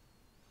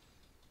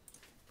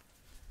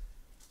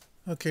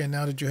 okay,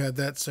 now that you have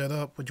that set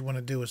up, what you want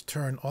to do is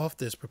turn off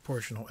this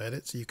proportional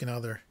edit. So you can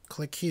either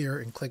click here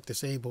and click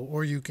disable,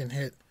 or you can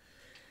hit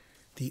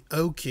the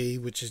O key,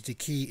 which is the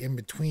key in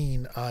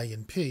between I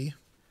and P.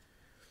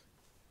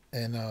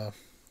 And you're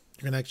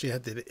going to actually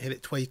have to hit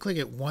it twice. You click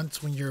it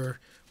once when you're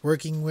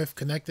working with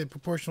connected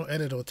proportional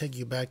edit. It'll take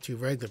you back to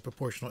regular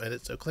proportional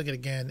edit. So click it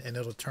again and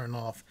it'll turn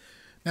off.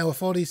 Now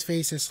with all these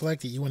faces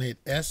selected, you want to hit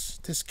S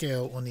to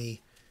scale on the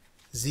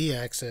Z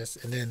axis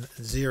and then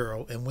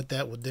 0, and what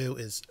that will do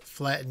is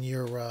flatten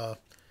your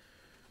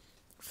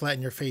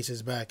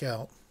faces back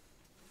out.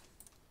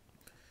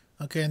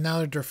 Okay, and now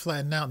that they're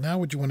flattened out, now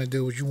what you want to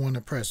do is you want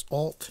to press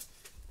Alt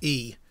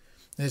E,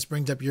 and this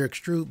brings up your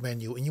extrude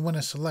menu, and you want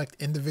to select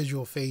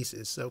individual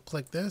faces. So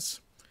click this.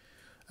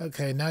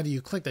 Okay, now that you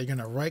click that, you're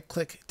going to right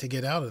click to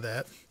get out of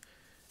that,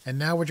 and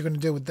now what you're going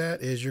to do with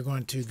that is you're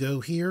going to go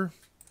here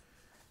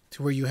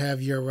to where you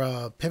have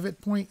your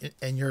pivot point,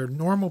 and your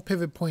normal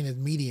pivot point is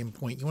medium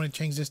point. You want to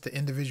change this to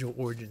individual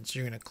origins. So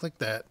you're going to click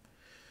that.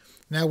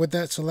 Now with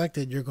that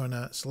selected, you're going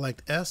to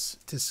select S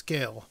to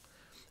scale.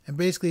 And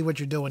basically what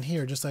you're doing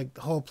here, just like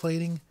the whole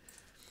plating,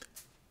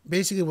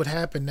 basically what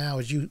happened now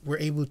is you were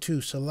able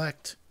to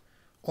select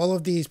all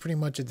of these pretty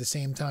much at the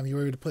same time. You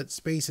were able to put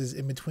spaces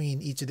in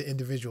between each of the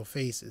individual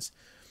faces.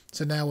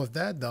 So now with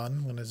that done,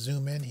 I'm going to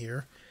zoom in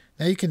here.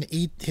 Now you can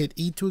hit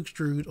E to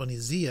extrude on the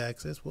Z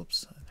axis.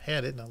 Whoops, I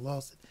had it and I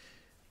lost it.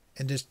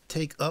 And just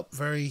take up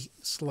very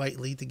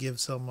slightly to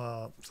give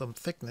some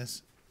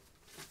thickness.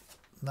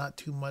 Not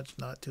too much,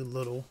 not too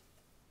little.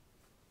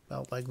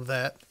 About like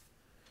that.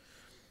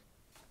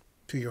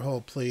 To your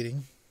whole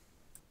plating.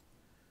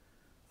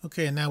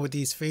 Okay, and now with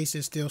these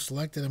faces still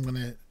selected, I'm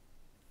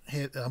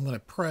gonna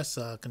press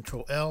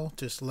Control L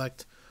to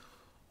select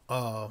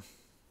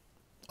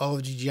all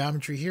of the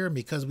geometry here. And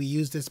because we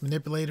use this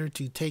manipulator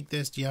to take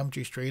this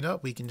geometry straight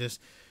up, we can just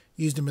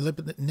use the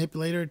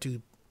manipulator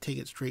to take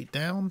it straight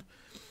down.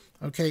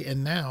 Okay,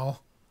 and now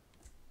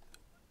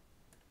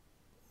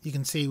you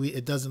can see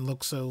it doesn't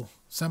look so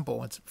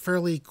simple. It's a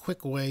fairly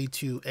quick way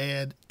to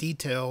add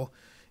detail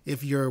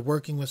If you're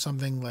working with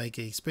something like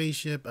a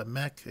spaceship, a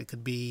mech, it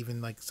could be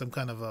even like some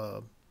kind of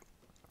a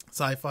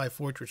sci-fi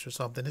fortress or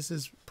something. This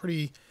is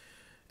pretty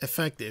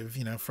effective,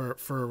 you know,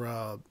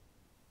 for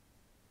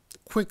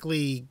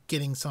quickly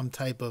getting some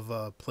type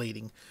of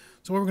plating.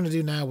 So what we're going to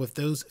do now with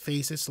those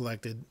faces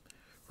selected,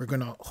 we're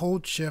going to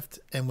hold shift,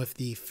 and with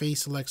the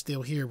face select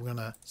still here, we're going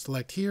to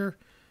select here,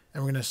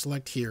 and we're going to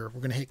select here. We're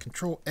going to hit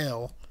Control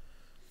L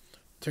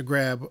to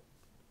grab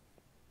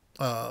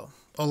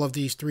all of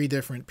these three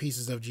different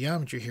pieces of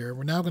geometry here.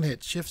 We're now going to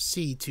hit Shift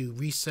C to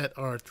reset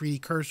our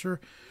 3D cursor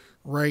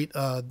right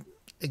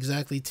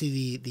exactly to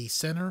the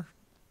center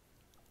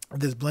of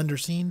this Blender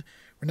scene.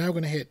 We're now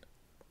going to hit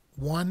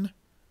 1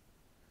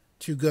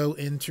 to go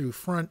into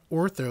front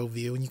ortho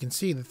view, and you can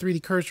see the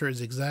 3D cursor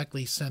is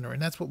exactly center,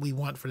 and that's what we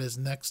want for this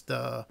next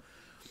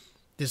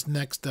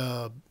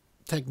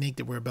technique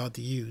that we're about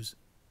to use.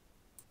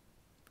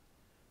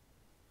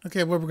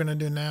 Okay, what we're going to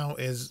do now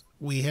is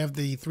we have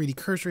the 3D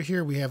cursor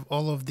here. We have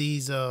all of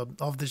these, all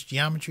of this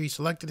geometry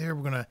selected here.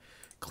 We're going to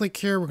click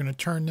here. We're going to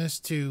turn this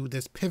to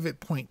this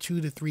pivot point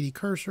to the 3D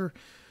cursor.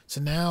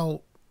 So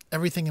now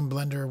everything in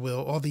Blender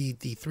will, all the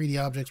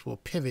 3D objects will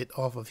pivot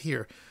off of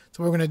here.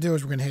 So what we're going to do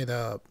is we're going to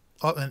hit,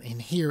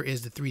 and here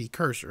is the 3D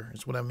cursor.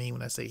 That's what I mean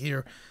when I say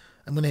here.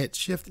 I'm going to hit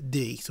Shift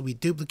D. So we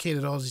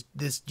duplicated all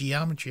this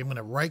geometry. I'm going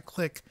to right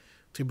click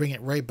to bring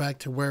it right back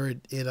to where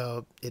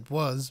it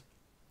was.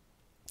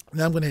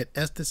 Now I'm going to hit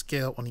S to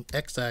scale on the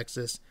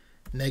X-axis,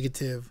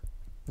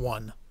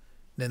 -1.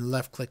 Then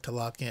left click to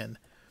lock in.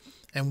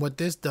 And what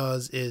this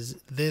does is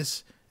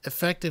this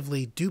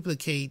effectively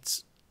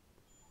duplicates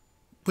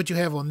what you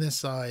have on this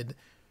side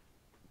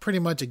pretty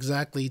much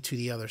exactly to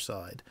the other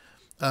side.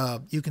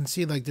 You can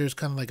see like there's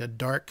kind of like a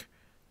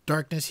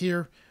darkness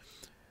here.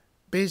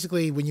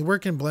 Basically, when you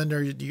work in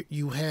Blender,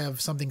 you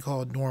have something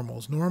called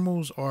normals.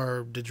 Normals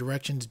are the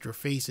directions that your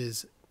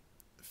faces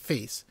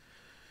face.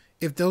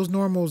 If those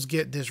normals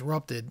get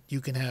disrupted,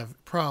 you can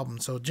have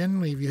problems. So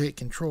generally, if you hit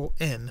Control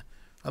N,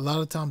 a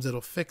lot of times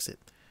it'll fix it.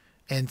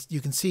 And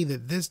you can see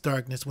that this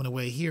darkness went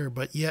away here,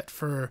 but yet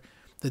for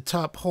the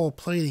top whole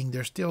plating,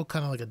 there's still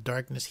kind of like a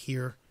darkness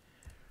here,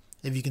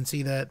 if you can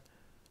see that.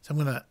 So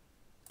I'm going to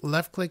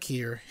left click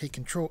here, hit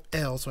Control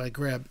L, so I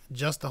grab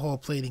just the whole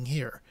plating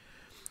here.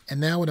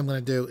 And now what I'm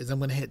going to do is I'm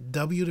going to hit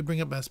W to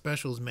bring up my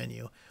specials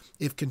menu.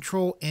 If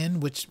Control N,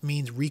 which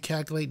means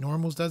recalculate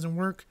normals, doesn't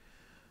work,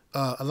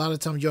 a lot of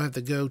times you'll have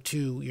to go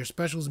to your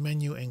specials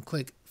menu and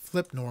click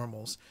flip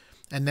normals.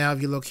 And now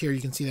if you look here,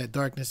 you can see that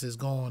darkness is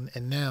gone.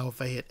 And now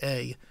if I hit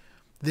A,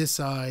 this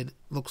side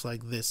looks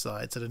like this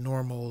side. So the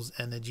normals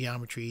and the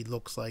geometry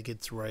looks like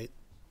it's right.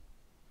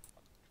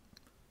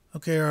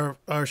 Okay,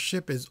 our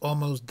ship is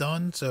almost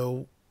done.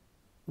 So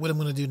what I'm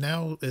going to do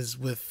now is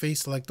with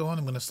face select on,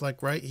 I'm going to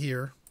select right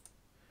here.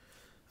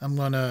 I'm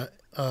going to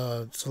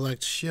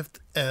select Shift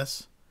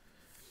S.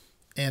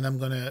 And I'm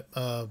going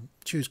to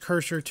choose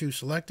cursor to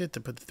select it to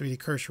put the 3D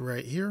cursor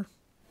right here.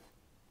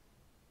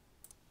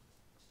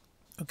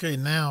 Okay,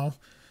 now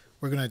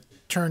we're going to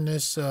turn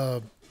this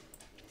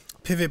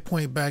pivot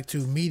point back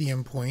to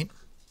medium point.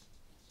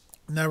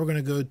 Now we're going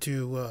to go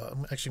to,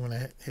 I'm actually going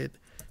to hit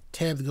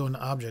Tab to go into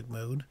object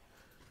mode.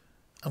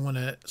 I'm going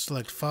to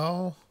select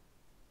File,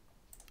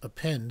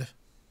 Append.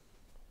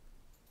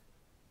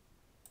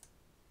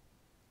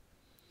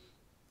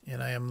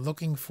 And I am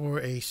looking for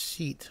a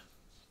seat.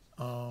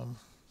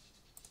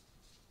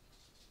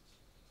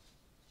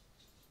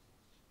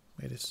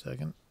 Wait a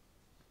second.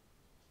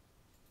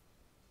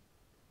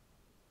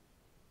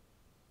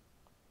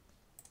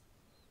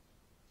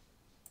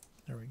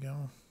 There we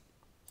go.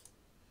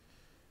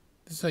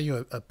 This is how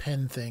you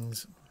append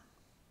things.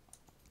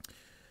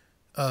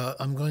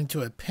 I'm going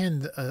to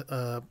append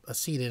a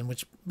seat in,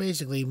 which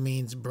basically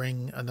means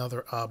bring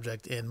another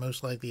object in,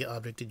 most likely an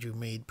object that you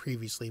made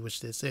previously,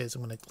 which this is.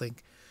 I'm going to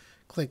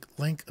click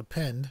Link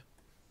Append.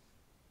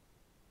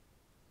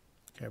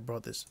 Okay, I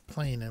brought this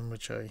plane in,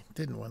 which I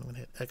didn't want. I'm going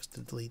to hit X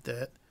to delete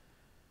that.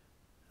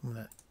 I'm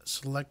going to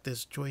select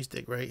this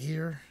joystick right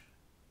here.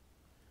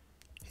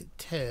 Hit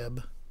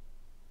Tab.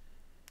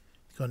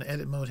 Go into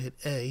edit mode, hit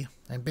A.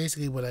 And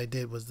basically what I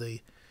did was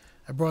I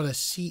brought a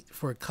seat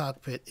for a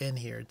cockpit in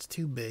here. It's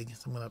too big,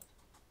 so I'm going to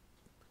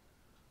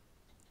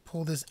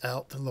pull this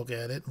out to look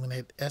at it. I'm going to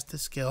hit S to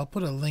scale. I'll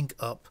put a link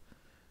up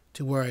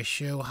to where I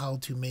show how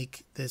to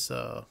make this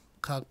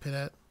cockpit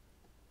at.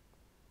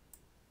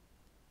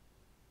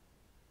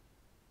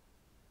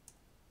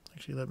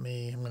 Actually, I'm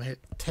going to hit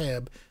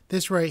Tab.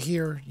 This right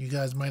here, you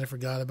guys might have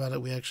forgot about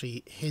it. We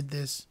actually hid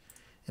this.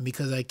 And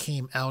because I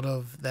came out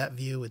of that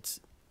view,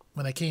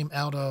 when I came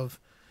out of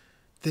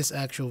this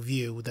actual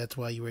view, that's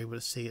why you were able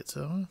to see it.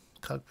 So,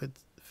 cockpit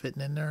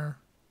fitting in there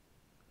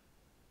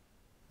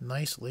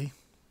nicely.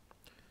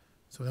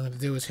 So what I'm going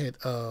to do is hit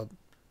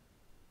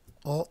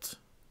Alt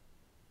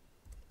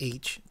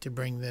H to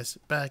bring this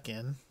back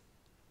in.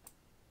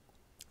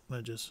 I'm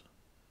going to just,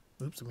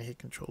 oops, let me hit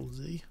Control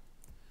Z.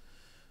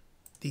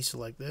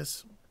 Deselect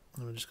this.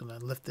 And we're just going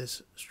to lift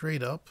this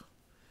straight up.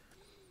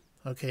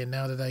 Okay,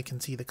 now that I can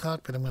see the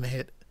cockpit, I'm going to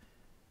hit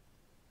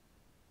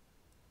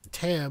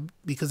tab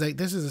because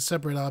this is a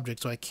separate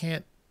object, so I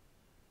cannot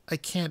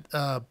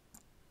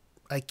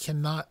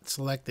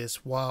select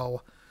this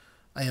while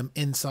I am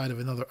inside of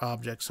another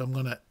object. So I'm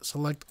going to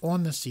select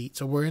on the seat.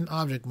 So we're in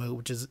object mode,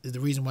 which is the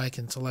reason why I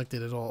can select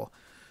it at all.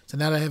 So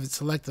now that I have it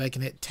selected, I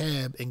can hit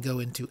tab and go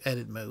into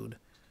edit mode.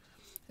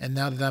 And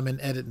now that I'm in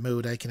edit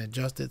mode, I can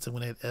adjust it. So I'm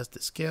going to hit S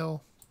to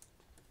scale.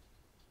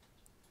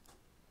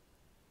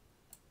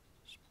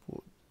 Just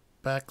pull it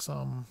back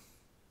some.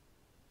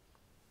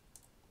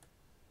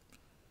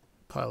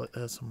 Pilot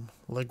has some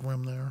leg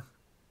room there.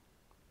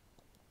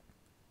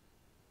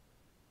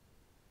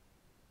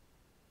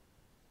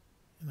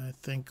 And I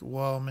think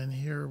while I'm in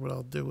here, what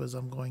I'll do is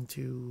I'm going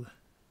to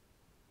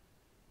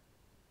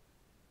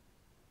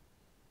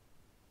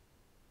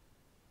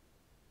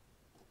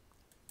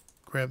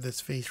grab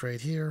this face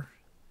right here,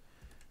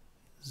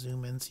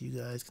 zoom in so you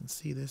guys can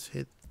see this,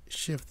 hit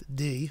Shift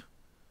D,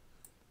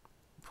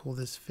 pull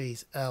this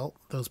face out.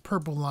 Those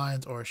purple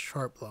lines are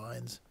sharp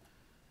lines.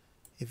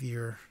 If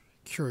you're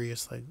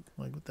curious, like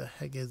what the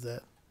heck is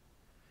that?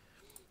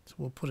 So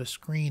we'll put a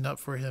screen up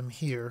for him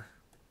here.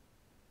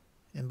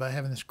 And by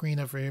having the screen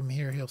up for him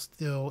here,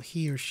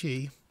 he or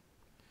she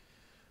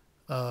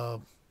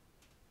will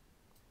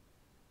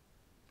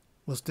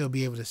still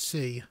be able to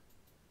see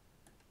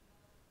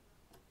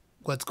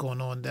what's going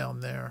on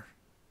down there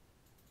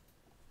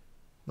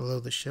below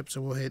the ship. So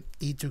we'll hit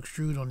E to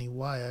extrude on the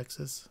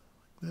Y-axis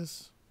like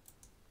this.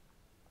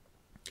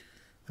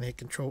 And hit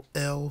Control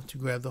L to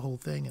grab the whole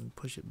thing and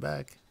push it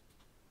back.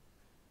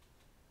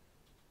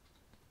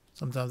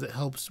 Sometimes it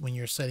helps when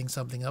you're setting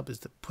something up is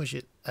to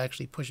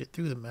actually push it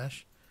through the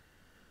mesh.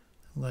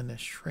 I'm going to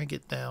shrink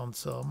it down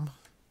some.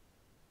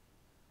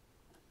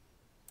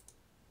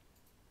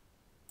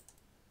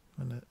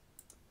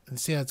 And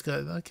see how it's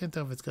got, I can't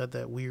tell if it's got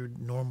that weird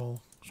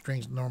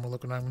strange normal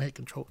look. And I'm going to hit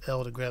Control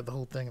L to grab the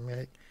whole thing. I'm going to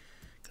hit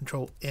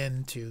Control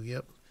N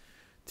to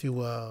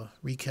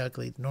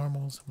recalculate the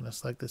normals. I'm going to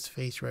select this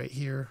face right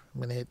here. I'm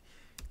going to hit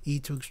E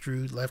to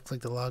extrude, left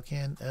click to lock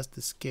in, S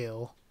to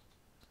scale.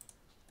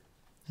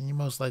 And you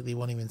most likely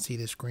won't even see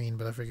the screen,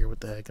 but I figure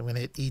what the heck. I'm going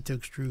to hit E to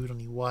extrude on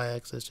the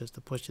Y-axis just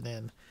to push it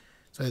in.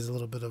 So there's a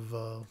little bit of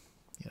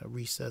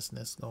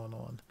recessness going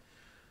on.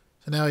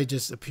 So now it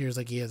just appears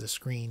like he has a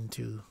screen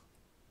to,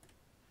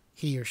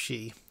 he or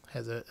she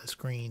has a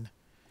screen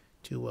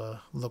to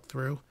look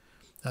through.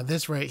 Now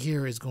this right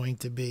here is going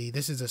to be,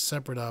 this is a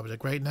separate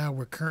object. Right now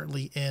we're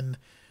currently in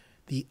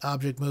the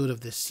object mode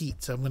of the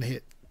seat. So I'm going to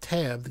hit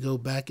tab to go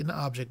back into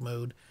object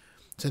mode.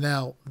 So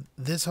now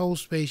this whole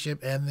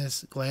spaceship and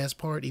this glass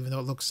part, even though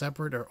it looks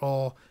separate, are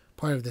all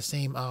part of the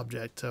same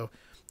object. So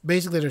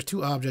basically there's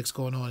two objects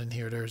going on in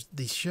here. There's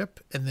the ship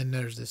and then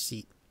there's the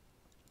seat.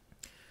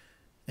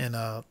 And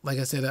like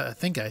I said, I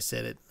think I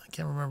said it. I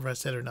can't remember if I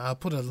said it or not. I'll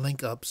put a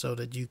link up so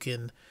that you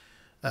can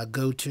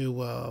go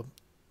to,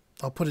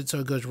 I'll put it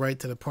so it goes right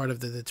to the part of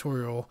the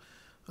tutorial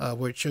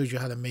where it shows you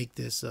how to make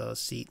this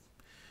seat.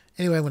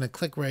 Anyway, I'm going to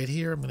click right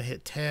here. I'm going to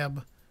hit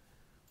tab.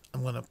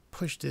 I'm going to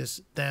push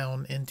this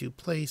down into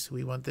place.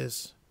 We want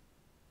this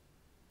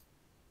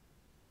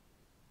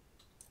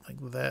like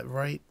that,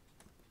 right?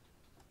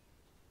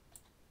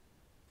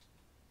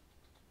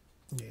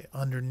 Yeah,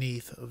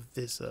 underneath of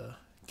this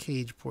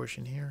cage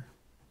portion here.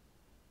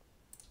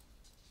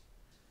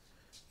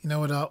 You know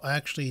what? I'll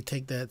actually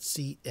take that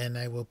seat and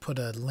I will put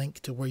a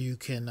link to where you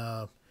can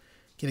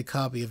get a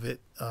copy of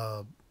it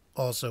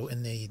also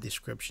in the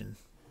description.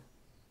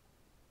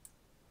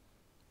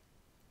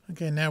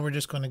 Okay, now we're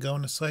just going to go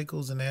into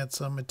cycles and add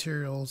some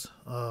materials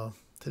to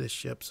this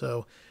ship.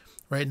 So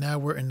right now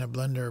we're in the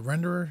Blender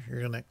renderer.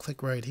 You're going to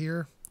click right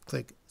here,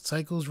 click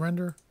cycles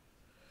render.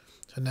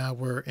 So now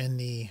we're in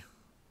the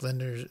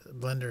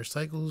Blender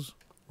cycles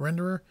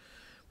renderer.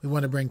 We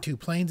want to bring two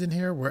planes in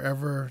here.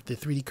 Wherever the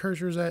 3D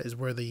cursor is at is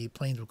where the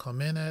planes will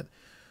come in at.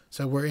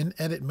 So we're in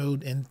edit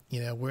mode, and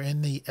we're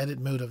in the edit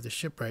mode of the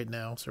ship right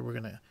now. So we're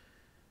going to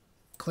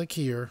click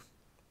here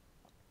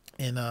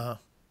and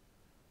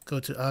go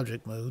to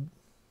object mode.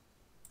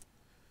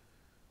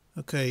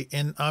 Okay,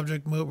 in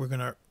object mode, we're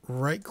going to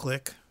right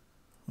click.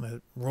 I'm going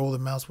to roll the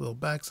mouse wheel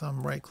back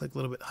some, right click a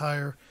little bit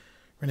higher.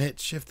 We're going to hit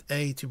Shift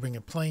A to bring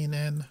a plane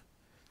in.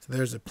 So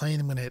there's a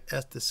plane. I'm going to hit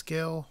S to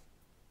scale.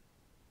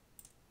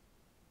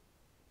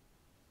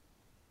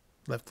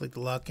 Left click to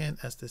lock in,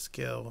 S to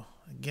scale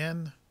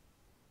again.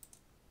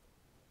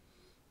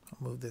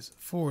 I'll move this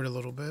forward a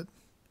little bit.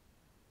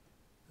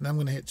 Now I'm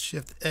going to hit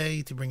Shift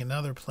A to bring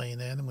another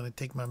plane in. I'm going to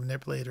take my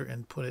manipulator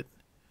and put it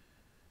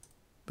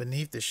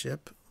beneath the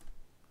ship.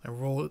 I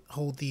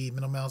hold the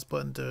middle mouse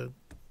button to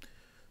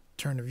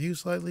turn the view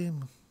slightly.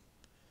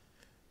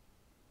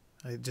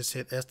 I just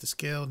hit S to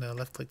scale. Now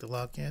left click to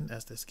lock in,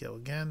 S to scale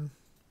again.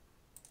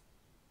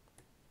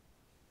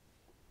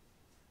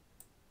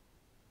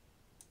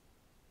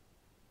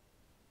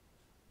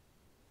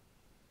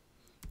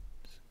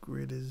 This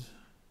grid is,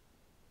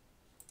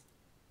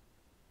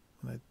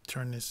 I'm going to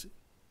turn this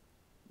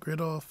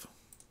grid off.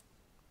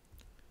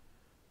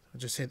 I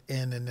just hit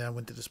N and then I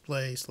went to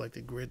display, select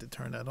the grid to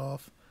turn that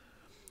off.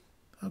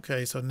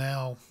 Okay, so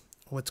now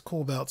what's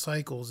cool about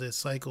Cycles is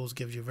Cycles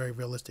gives you very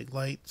realistic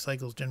light.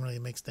 Cycles generally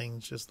makes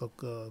things just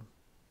look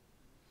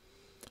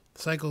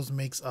Cycles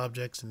makes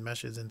objects and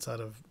meshes inside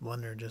of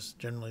Blender just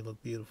generally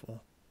look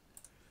beautiful.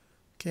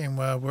 Okay, and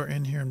while we're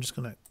in here, I'm just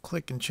going to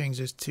click and change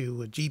this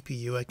to a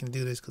GPU. I can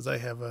do this because I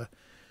have a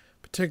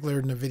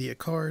particular NVIDIA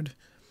card.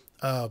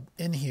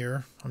 In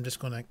here, I'm just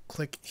going to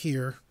click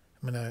here.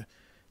 I'm going to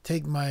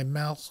take my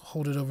mouse,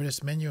 hold it over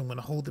this menu. I'm going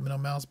to hold the middle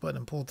mouse button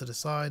and pull it to the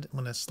side. I'm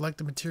going to select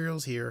the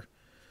materials here.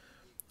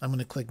 I'm going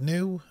to click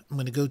New. I'm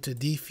going to go to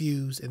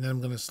Diffuse, and then I'm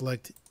going to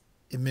select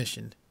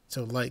Emission,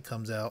 so light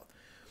comes out.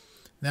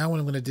 Now what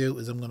I'm going to do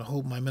is I'm going to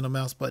hold my middle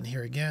mouse button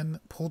here again,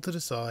 pull to the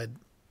side,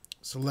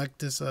 select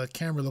this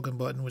camera looking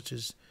button, which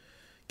is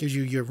gives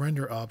you your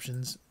render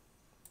options,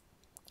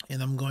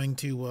 and I'm going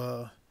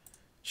to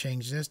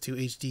change this to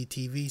HD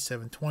TV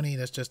 720.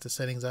 That's just the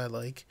settings I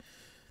like.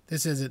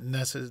 This isn't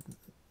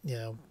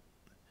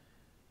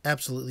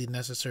absolutely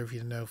necessary for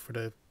you to know for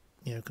the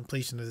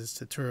completion of this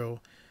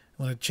tutorial.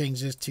 I'm going to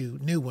change this to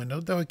new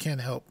window, though it can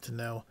help to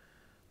know.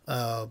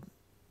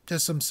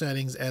 Just some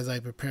settings as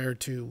I prepare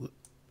to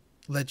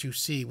let you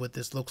see what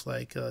this looks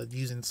like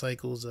using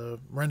Cycles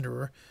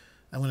renderer.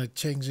 I'm going to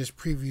change this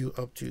preview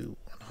up to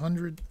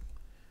 100,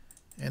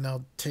 and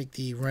I'll take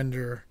the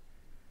rendered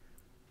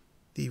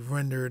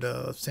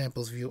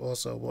samples view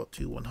also up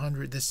to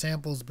 100. This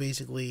samples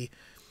basically,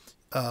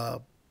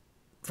 for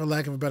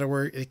lack of a better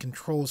word, it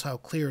controls how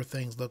clear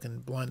things look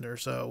in Blender.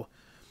 So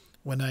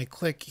when I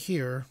click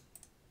here,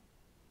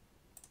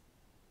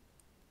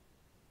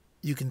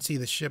 you can see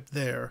the ship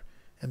there,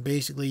 and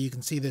basically you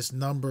can see this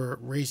number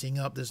racing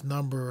up. This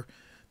number,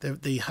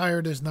 the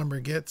higher this number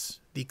gets,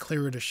 the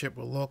clearer the ship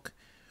will look.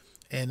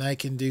 And I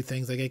can do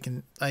things like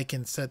I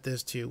can set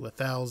this to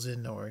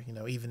 1,000 or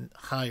even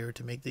higher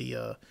to make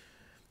the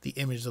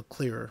image look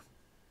clearer.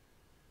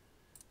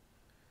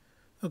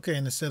 Okay,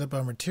 and to set up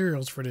our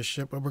materials for this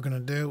ship, what we're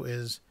going to do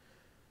is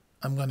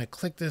I'm going to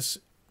click this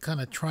kind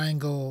of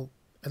triangle.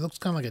 It looks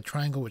kind of like a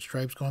triangle with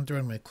stripes going through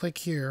it. I'm going to click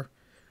here.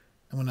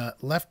 I'm going to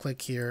left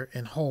click here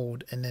and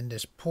hold, and then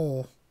just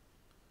pull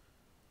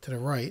to the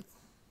right.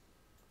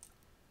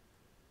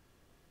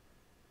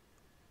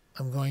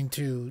 I'm going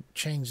to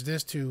change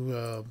this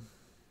to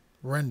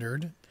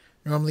rendered.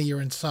 Normally you're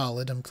in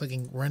solid. I'm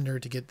clicking render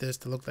to get this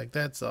to look like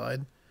that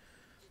side.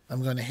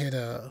 I'm going to hit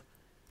a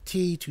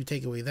T to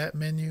take away that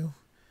menu.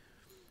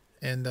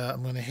 And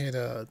I'm going to hit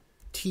a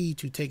T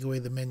to take away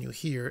the menu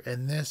here.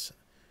 And this,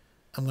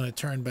 I'm going to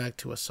turn back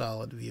to a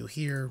solid view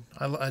here.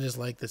 I just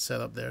like the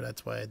setup there.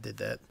 That's why I did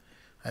that.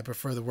 I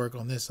prefer the work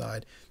on this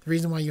side. The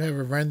reason why you have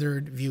a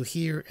rendered view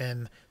here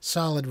and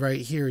solid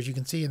right here is you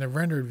can see in the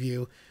rendered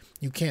view,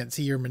 you can't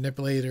see your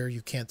manipulator,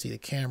 you can't see the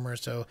camera,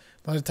 so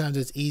a lot of times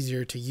it's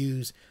easier to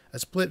use a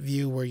split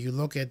view where you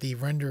look at the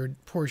rendered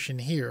portion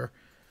here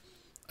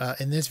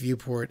in this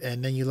viewport,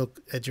 and then you look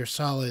at your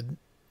solid,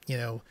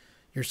 you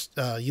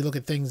look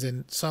at things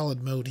in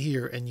solid mode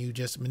here, and you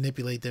just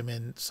manipulate them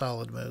in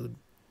solid mode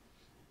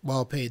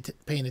while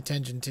paying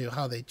attention to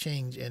how they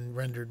change in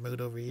rendered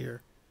mode over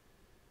here.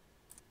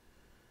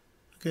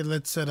 Okay,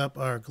 let's set up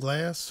our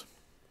glass.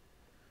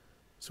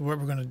 So what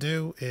we're going to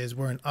do is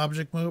we're in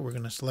object mode. We're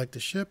going to select the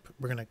ship.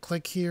 We're going to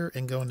click here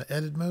and go into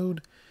edit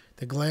mode.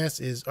 The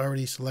glass is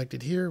already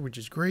selected here, which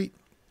is great.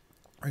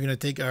 We're going to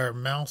take our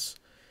mouse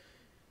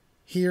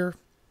here,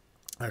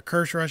 our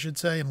cursor I should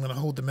say. I'm going to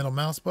hold the middle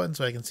mouse button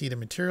so I can see the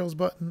materials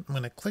button. I'm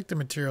going to click the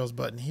materials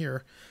button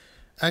here.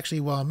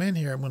 Actually, while I'm in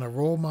here, I'm going to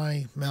roll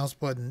my mouse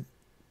button,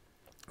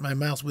 my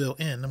mouse wheel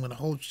in. I'm going to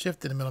hold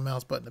shift and the middle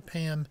mouse button to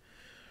pan.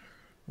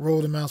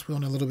 Roll the mouse wheel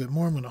in a little bit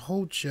more. I'm going to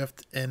hold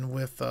shift, and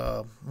with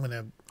I'm going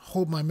to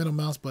hold my middle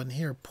mouse button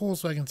here, pull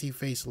so I can see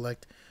face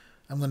select.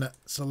 I'm going to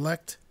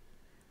select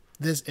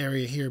this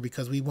area here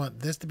because we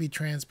want this to be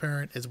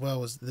transparent as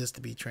well as this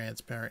to be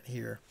transparent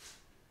here.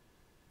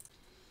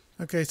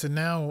 Okay, so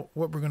now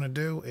what we're going to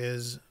do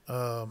is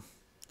I'm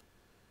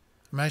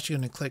actually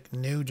going to click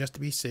new just to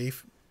be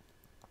safe.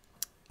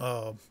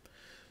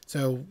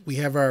 So we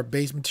have our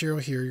base material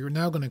here. You're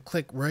now going to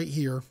click right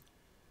here.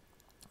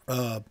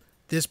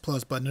 This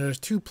plus button. There's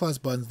two plus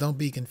buttons. Don't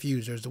be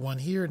confused. There's the one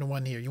here and the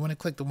one here. You want to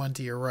click the one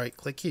to your right.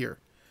 Click here.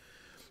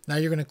 Now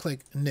you're going to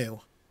click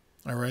new.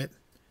 All right.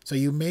 So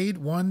you made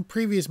one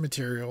previous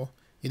material.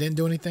 You didn't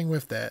do anything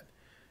with that.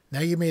 Now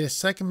you made a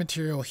second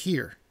material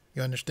here.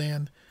 You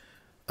understand?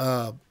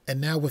 And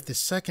now with the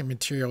second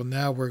material,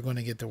 now we're going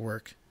to get to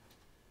work.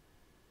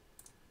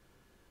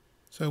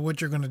 So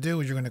what you're going to do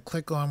is you're going to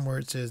click on where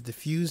it says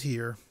diffuse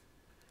here.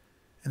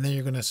 And then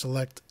you're going to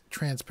select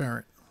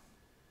transparent.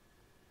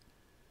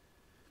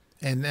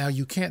 And now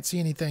you can't see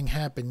anything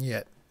happen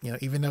yet.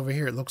 Even over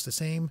here, it looks the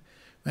same.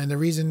 And the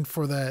reason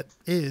for that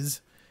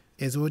is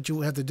what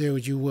you have to do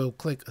is you will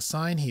click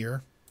assign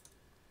here.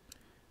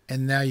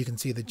 And now you can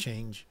see the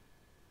change.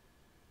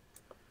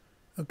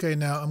 Okay,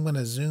 now I'm going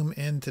to zoom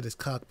into this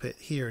cockpit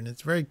here. And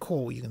it's very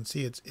cool. You can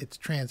see it's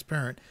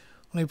transparent.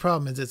 Only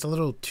problem is it's a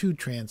little too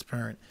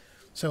transparent.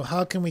 So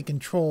how can we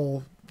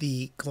control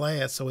the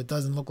glass so it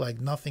doesn't look like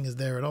nothing is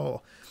there at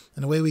all?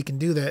 And the way we can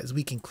do that is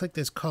we can click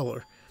this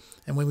color.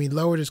 And when we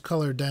lower this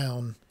color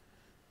down,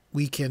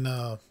 we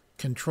can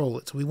control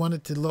it. So we want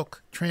it to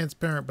look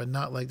transparent, but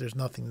not like there's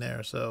nothing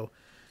there. So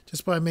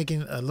just by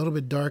making it a little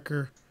bit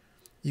darker,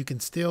 you can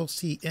still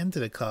see into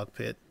the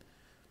cockpit,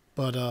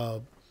 but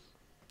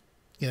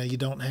you know, you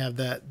don't have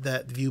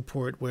that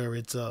viewport where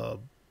it's you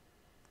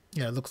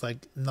know, it looks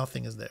like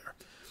nothing is there.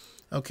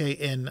 Okay,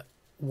 and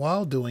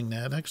while doing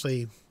that,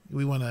 actually,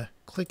 we want to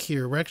click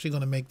here. We're actually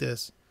going to make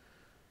this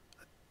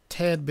a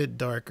tad bit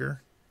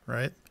darker,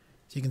 right?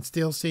 So you can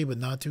still see, but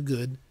not too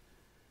good.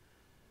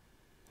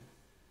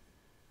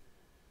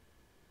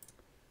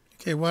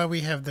 Okay, while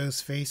we have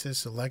those faces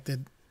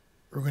selected,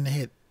 we're going to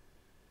hit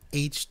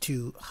H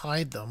to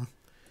hide them.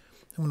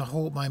 I'm going to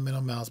hold my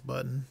middle mouse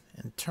button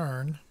and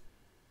turn.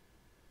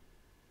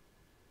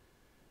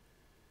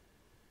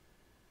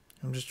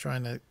 I'm just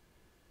trying to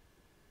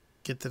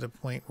get to the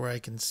point where I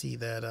can see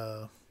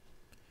that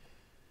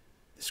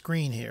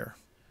screen here.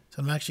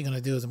 So what I'm actually going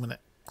to do is I'm going to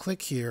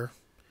click here,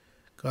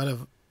 go out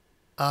of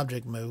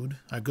object mode,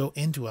 or go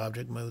into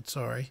object mode,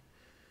 sorry,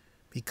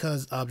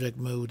 because object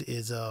mode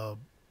is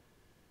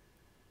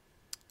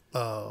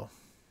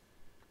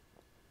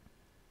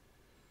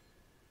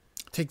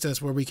takes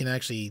us where we can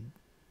actually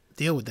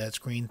deal with that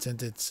screen,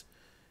 since it's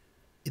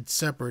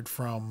separate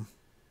from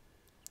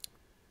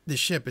the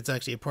ship. It's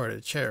actually a part of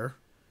the chair.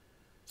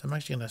 So I'm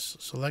actually going to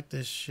select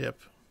this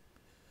ship.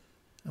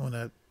 I'm going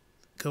to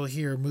go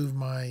here, move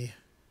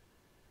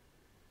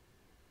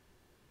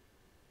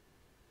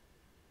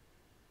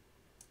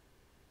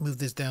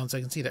this down so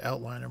I can see the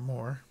outliner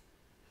more.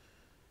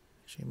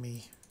 Actually, let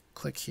me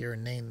click here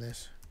and name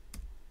this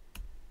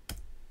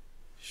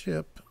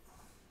ship.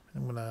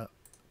 I'm going to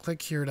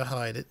click here to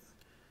hide it.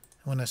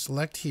 I'm going to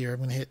select here. I'm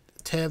going to hit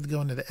tab to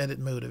go into the edit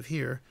mode of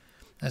here.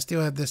 I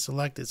still have this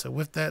selected. So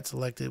with that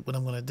selected, what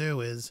I'm going to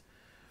do is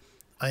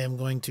I am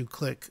going to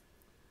click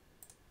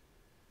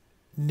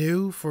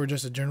new for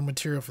just a general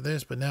material for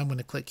this, but now I'm going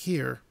to click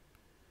here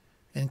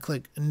and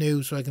click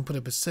new so I can put a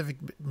specific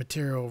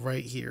material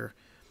right here.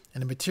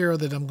 And the material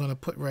that I'm going to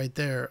put right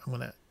there, I'm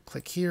going to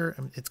click here,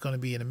 and it's going to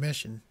be an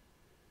emission.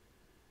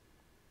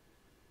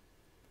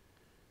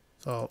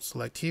 So I'll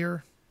select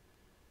here.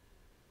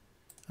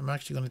 I'm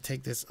actually going to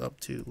take this up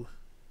to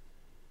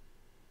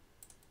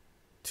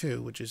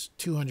 2, which is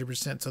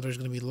 200%. So there's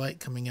going to be light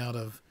coming out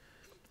of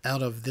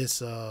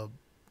this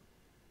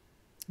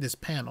this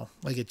panel,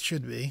 like it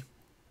should be.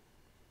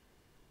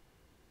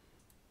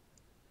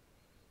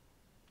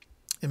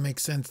 It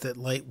makes sense that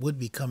light would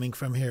be coming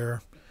from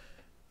here,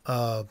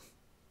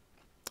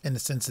 in the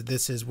sense that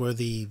this is where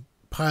the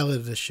pilot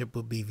of the ship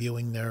will be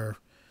viewing their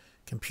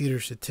computer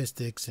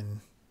statistics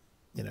and,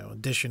 you know,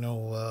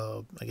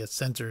 additional I guess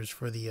sensors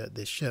for the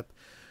this ship.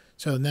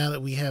 So now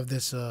that we have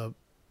this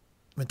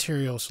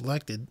material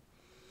selected,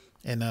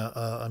 and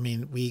I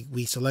mean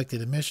we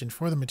selected emission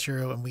for the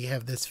material, and we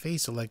have this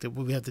face selected,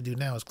 what we have to do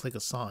now is click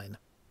assign.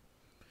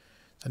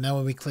 So now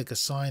when we click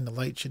assign, the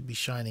light should be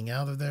shining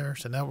out of there.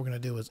 So now what we're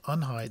going to do is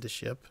unhide the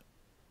ship,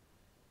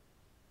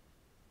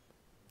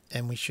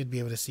 and we should be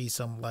able to see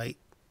some light,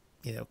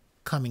 you know,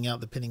 coming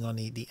out depending on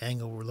the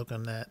angle we're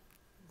looking at,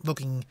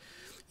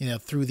 you know,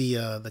 through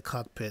the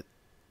cockpit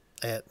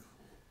at.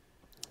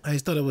 I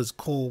just thought it was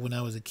cool when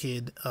I was a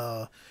kid. You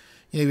know,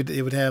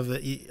 it would have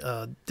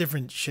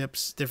different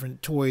ships,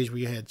 different toys where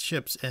you had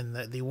ships, and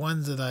the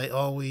ones that I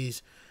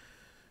always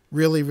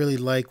really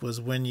liked was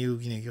when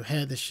you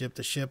had the ship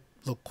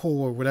looked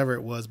cool or whatever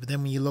it was, but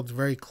then when you looked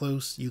very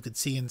close, you could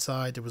see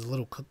inside there was a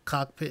little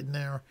cockpit in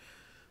there.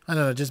 I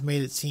don't know, it just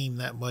made it seem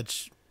that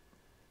much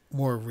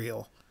more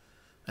real.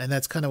 And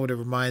that's kind of what it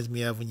reminds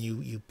me of when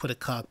you put a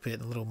cockpit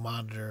and a little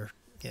monitor,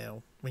 you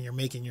know, when you're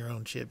making your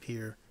own ship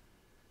here.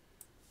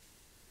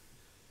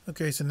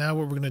 Okay, so now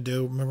what we're going to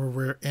do, remember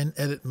we're in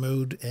edit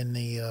mode in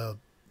the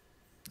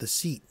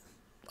seat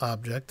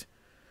object.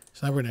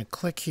 So now we're going to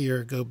click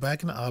here, go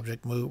back into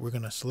object mode. We're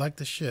going to select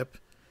the ship,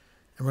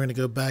 and we're going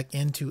to go back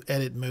into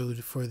edit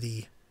mode for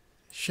the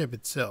ship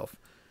itself.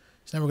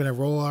 So now we're going to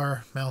roll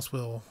our mouse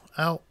wheel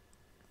out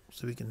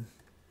so we can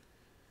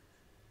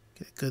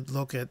get a good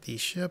look at the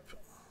ship.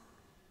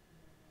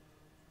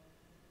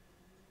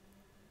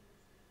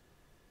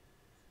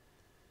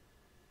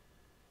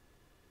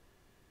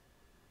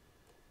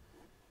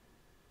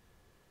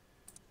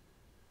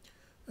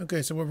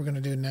 Okay, so what we're going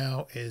to do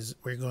now is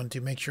we're going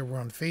to make sure we're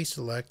on face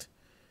select.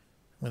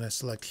 I'm going to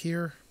select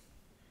here,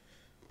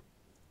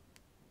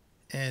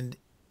 and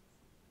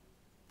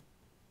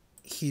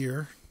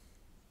here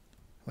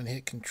I'm going to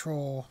hit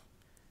Control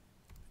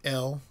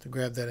L to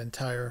grab that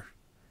entire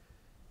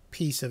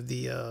piece of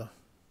the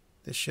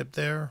ship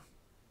there.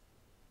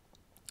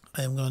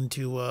 I am going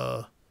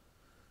to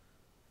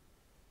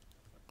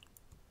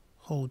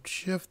hold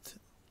Shift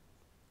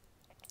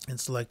and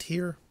select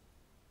here.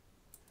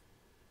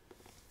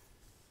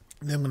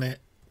 Then I'm going to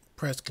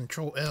press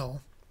Control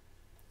L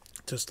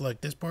to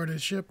select this part of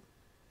the ship.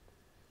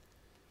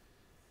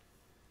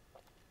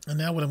 And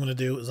now what I'm going to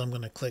do is I'm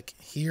going to click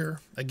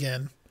here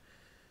again,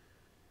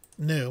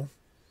 new.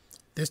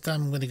 This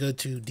time I'm going to go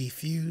to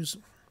diffuse,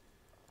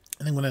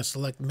 and I'm going to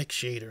select mix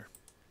shader.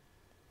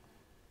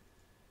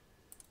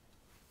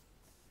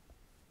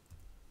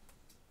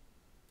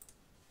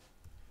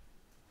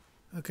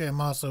 Okay,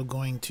 I'm also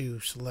going to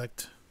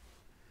select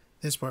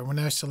this part. When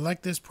I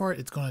select this part,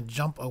 it's going to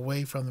jump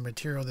away from the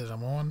material that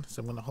I'm on. So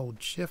I'm going to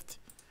hold shift.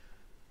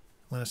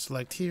 I'm going to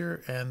select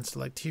here and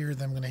select here.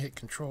 Then I'm going to hit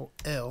Control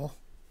L.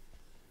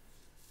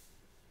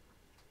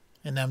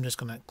 And now I'm just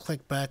going to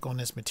click back on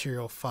this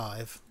material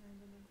 5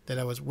 that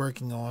I was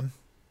working on.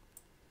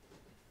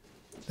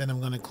 Then I'm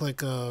going to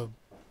click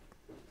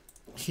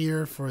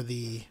here for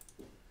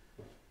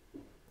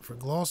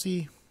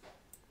glossy.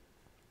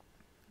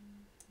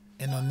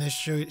 And on this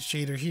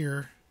shader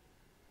here,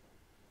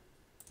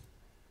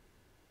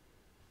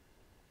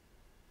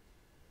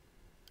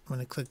 I'm going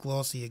to click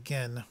glossy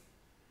again.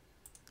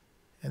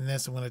 And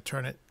this I'm going to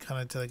turn it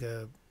kind of to like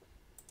a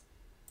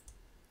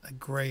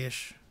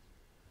grayish,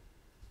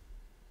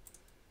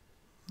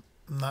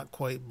 not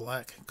quite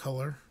black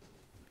color.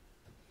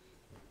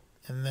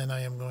 And then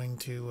I am going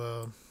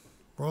to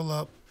roll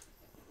up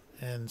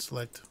and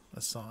select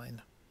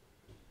assign.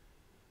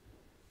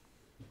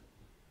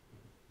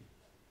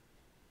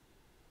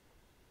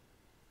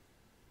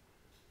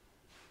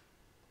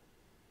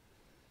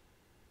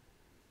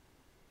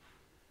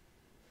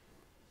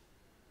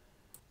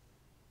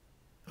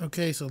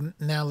 Okay, so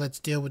now let's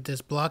deal with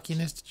this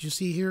blockiness that you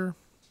see here.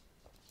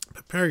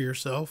 Prepare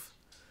yourself.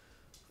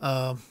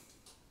 So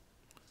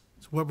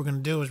what we're going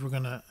to do is we're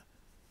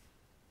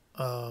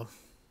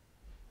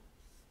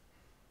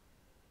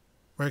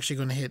actually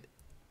going to hit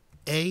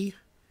A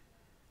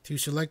to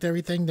select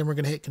everything. Then we're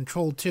going to hit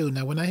Control 2.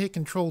 Now, when I hit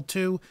Control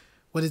 2,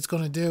 what it's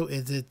going to do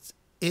is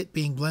it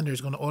being Blender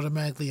is going to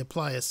automatically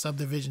apply a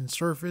subdivision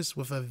surface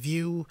with a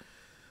view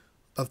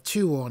of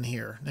 2 on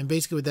here. And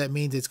basically what that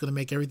means, it's going to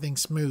make everything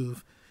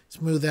smooth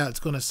out. It's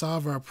going to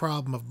solve our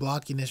problem of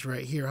blockiness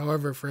right here.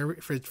 However,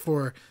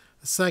 for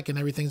a second,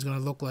 everything's going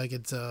to look like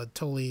it's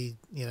totally,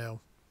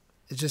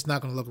 it's just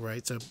not going to look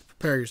right. So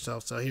prepare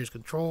yourself. So here's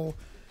Control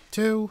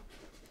 2,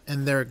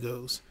 and there it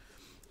goes.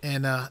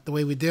 And the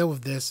way we deal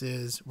with this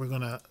is we're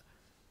going to,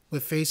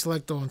 with face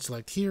select on,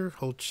 select here,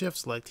 hold shift,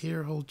 select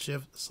here, hold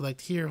shift,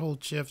 select here,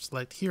 hold shift,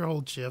 select here,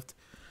 hold shift.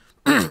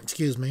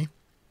 Excuse me.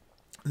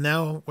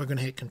 Now we're going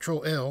to hit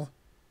Control L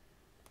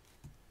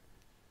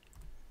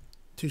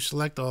to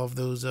select all of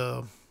those,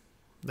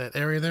 that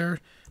area there.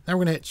 Now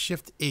we're going to hit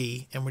Shift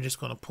E, and we're just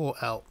going to pull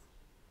out.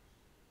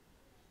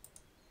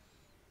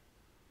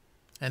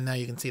 And now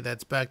you can see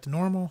that's back to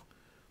normal.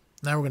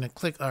 Now we're going to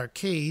click our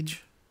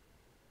cage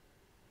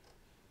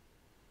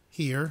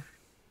here.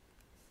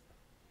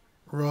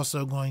 We're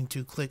also going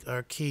to click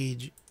our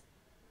cage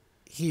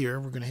here.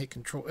 We're going to hit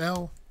Control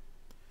L.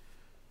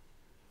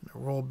 I'm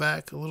going to roll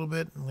back a little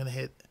bit. I'm going to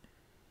hit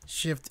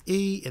Shift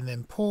E and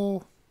then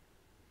pull.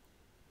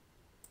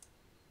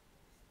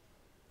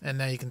 And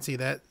now you can see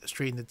that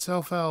straightened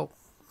itself out.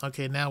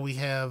 Okay, now we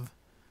have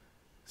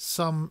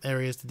some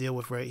areas to deal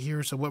with right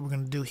here. So what we're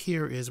going to do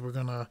here is we're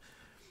going to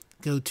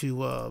go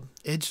to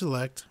edge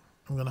select.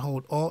 I'm going to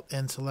hold Alt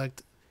and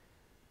select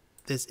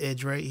this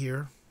edge right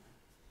here.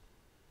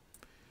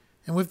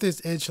 And with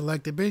this edge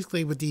selected,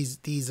 basically what these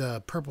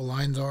purple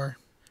lines are,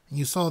 and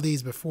you saw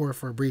these before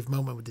for a brief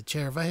moment with the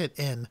chair. If I hit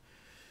N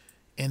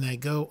and I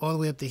go all the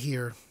way up to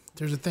here,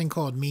 there's a thing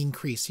called mean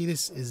crease. See,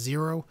 this is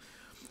 0.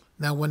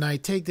 Now when I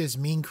take this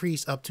mean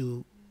crease up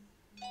to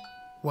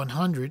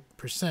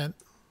 100%,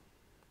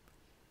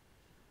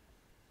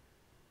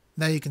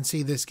 now you can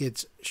see this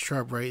gets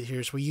sharp right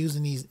here. So we're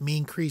using these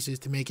mean creases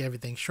to make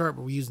everything sharp,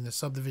 but we're using the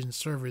subdivision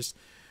surface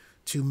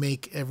to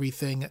make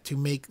everything, to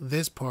make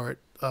this part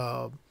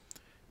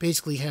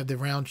basically have the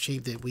round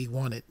shape that we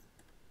wanted.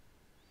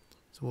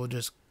 So we'll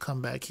just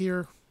come back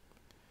here,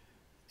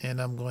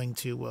 and I'm going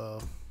to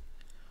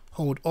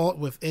hold Alt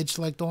with edge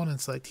select on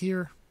and select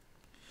here.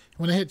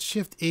 When I hit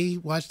Shift E,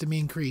 watch the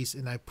mean crease,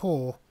 and I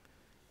pull,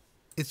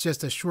 it's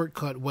just a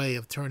shortcut way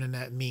of turning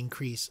that mean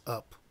crease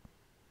up.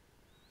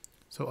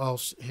 So I'll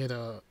hit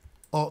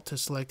Alt to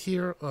select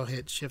here. I'll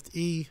hit Shift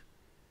E,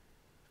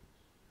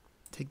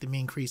 take the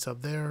mean crease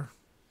up there.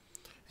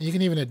 And you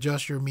can even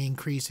adjust your mean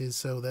creases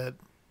so that,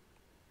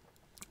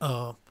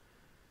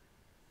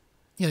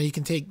 you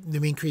can take the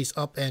mean crease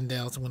up and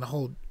down. So I'm going to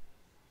hold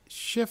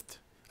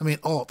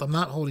Alt. I'm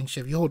not holding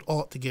Shift. You hold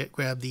Alt to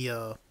grab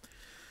the,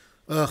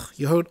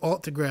 you hold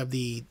Alt to grab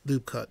the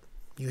loop cut.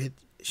 You hit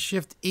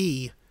Shift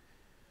E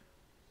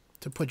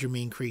to put your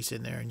mean crease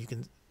in there, and you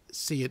can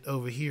see it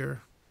over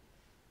here.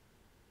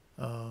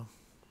 I'll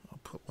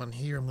put one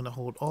here. I'm going to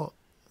hold Alt,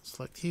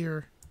 select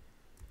here,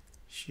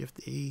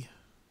 Shift E.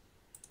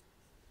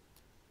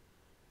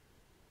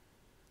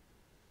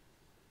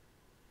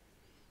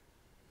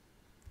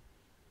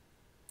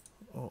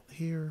 Alt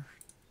here.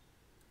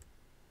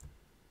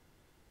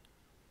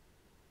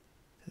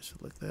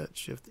 Just like that,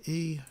 Shift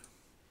E.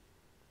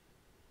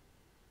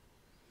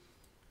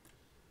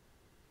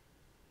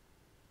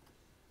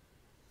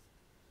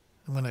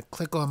 I'm going to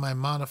click on my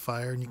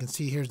modifier, and you can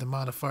see here's the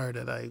modifier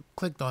that I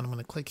clicked on. I'm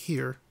going to click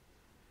here,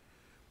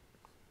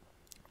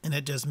 and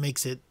it just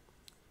makes it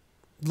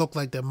look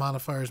like the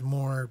modifier is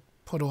more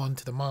put on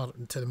to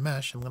the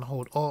mesh. I'm going to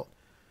hold Alt,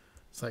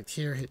 select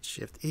here, hit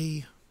Shift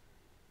E.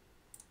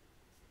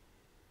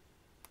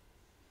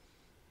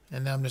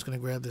 And now I'm just going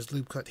to grab this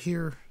loop cut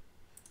here.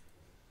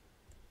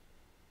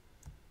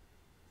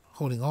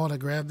 Holding Alt, I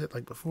grabbed it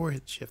like before,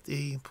 hit Shift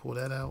E, pull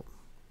that out.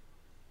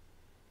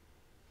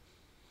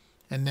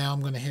 And now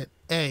I'm going to hit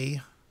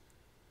A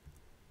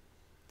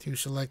to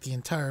select the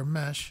entire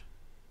mesh.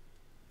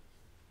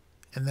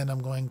 And then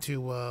I'm going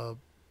to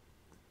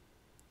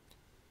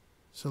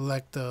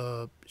select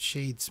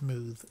Shade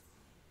Smooth.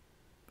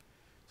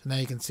 So now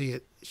you can see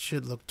it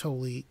should look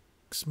totally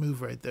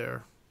smooth right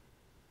there.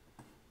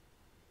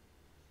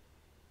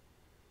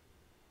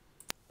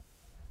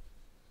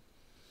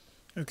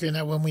 Okay,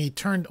 now when we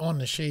turned on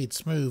the Shade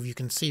Smooth, you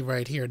can see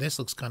right here, this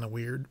looks kind of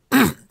weird.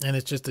 And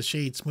it's just the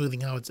shade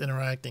smoothing, how it's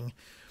interacting.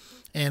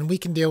 And we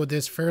can deal with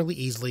this fairly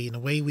easily. And the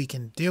way we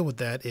can deal with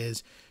that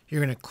is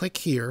you're going to click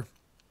here.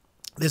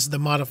 This is the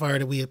modifier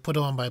that we had put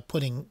on by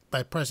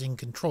pressing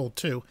Control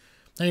 2.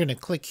 Now you're going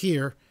to click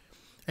here,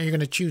 and you're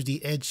going to choose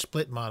the Edge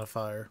Split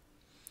modifier.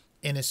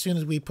 And as soon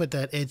as we put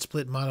that Edge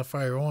Split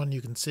modifier on,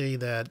 you can see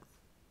that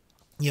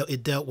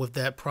it dealt with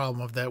that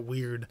problem of that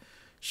weird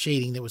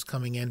shading that was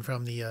coming in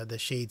from the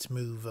Shade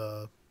Smooth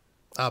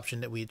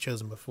option that we had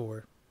chosen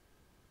before.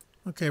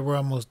 Okay, we're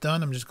almost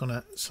done. I'm just going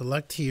to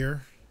select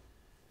here.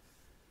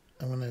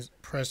 I'm going to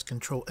press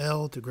Control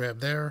L to grab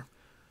there.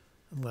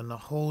 I'm going to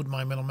hold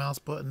my middle mouse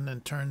button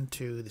and turn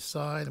to the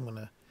side. I'm going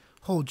to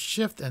hold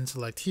Shift and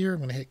select here. I'm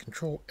going to hit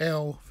Control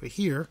L for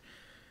here.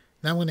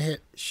 Now I'm going to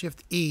hit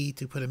Shift E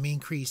to put a mean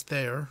crease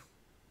there.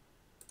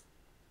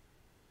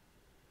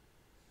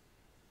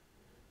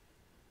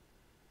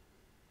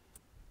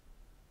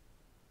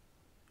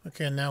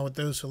 Okay, now with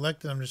those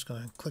selected, I'm just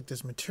going to click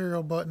this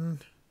material button.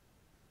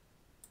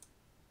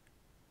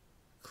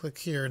 Click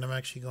here, and I'm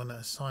actually going to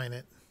assign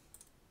it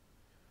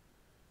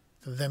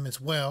to them as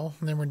well.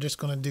 And then we're just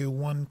going to do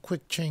one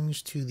quick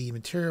change to the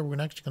material. We're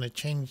actually going to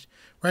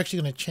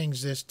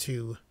change this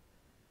to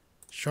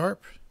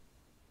sharp.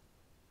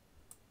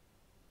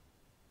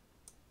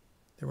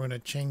 Then we're going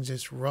to change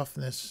this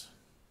roughness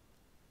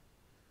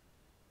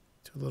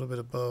to a little bit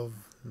above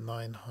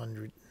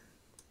 900.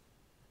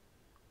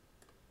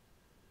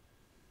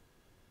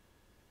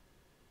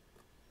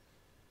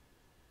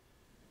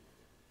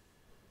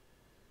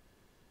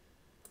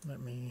 Let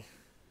me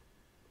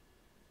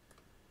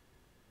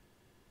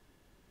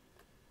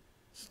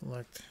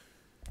select.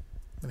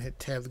 I'm going to hit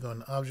Tab to go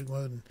into object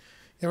mode. And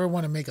if you ever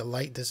want to make a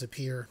light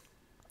disappear,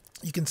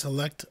 you can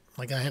select,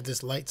 like I have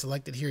this light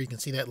selected here. You can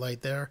see that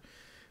light there.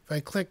 If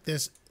I click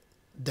this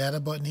data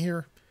button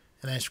here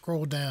and I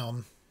scroll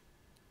down,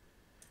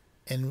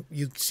 and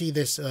you see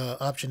this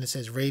option that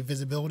says Ray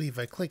Visibility. If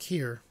I click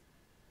here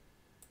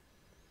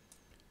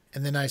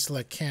and then I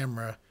select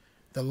camera,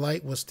 the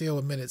light will still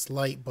emit its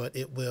light, but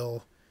it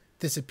will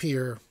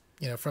disappear,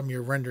 from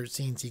your rendered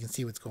scene, so you can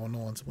see what's going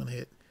on. So I'm going to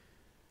hit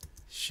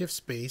Shift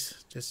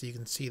Space just so you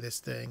can see this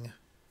thing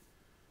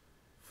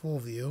full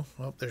view.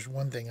 Well, there's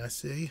one thing I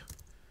see.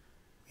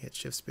 Hit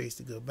Shift Space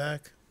to go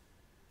back.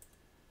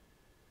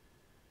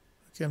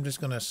 Okay, I'm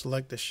just going to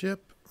select the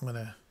ship. I'm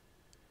going to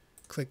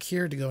click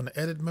here to go into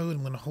edit mode.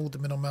 I'm going to hold the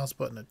middle mouse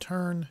button to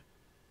turn.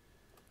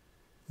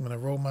 I'm going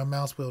to roll my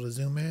mouse wheel to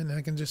zoom in, and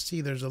I can just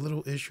see there's a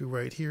little issue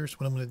right here. So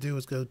what I'm going to do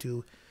is go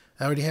to,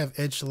 I already have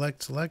Edge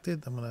Select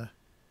selected. I'm going to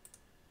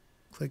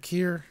click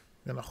here.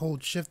 I'm going to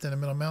hold Shift and the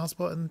middle mouse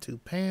button to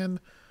pan.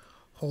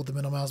 Hold the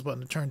middle mouse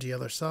button to turn to the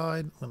other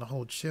side. I'm going to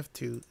hold Shift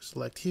to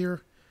select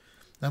here.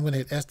 And I'm going to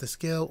hit S to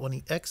scale on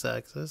the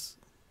X-axis.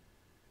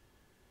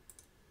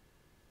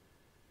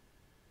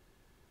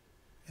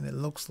 And it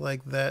looks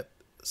like that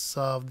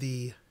solved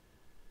the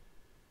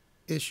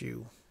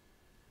issue.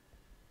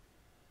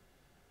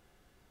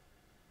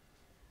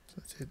 So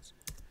let's hit.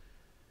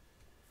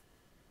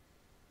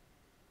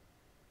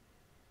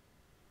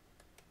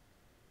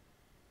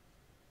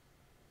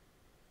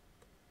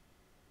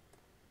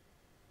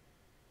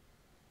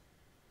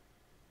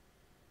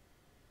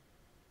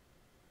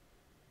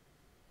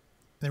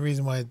 The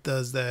reason why it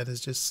does that is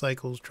just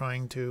Cycles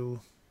trying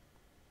to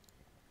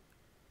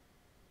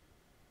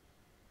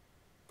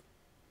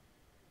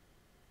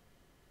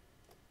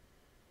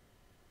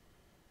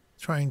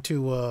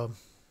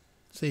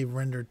save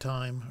render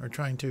time, or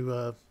trying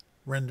to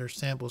render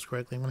samples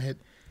correctly. I'm going to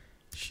hit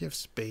Shift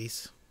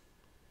Space.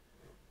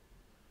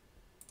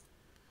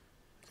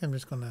 I'm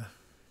just going to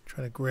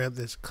try to grab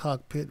this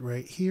cockpit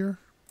right here.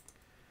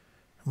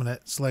 I'm going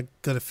to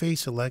go to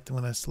Face Select. I'm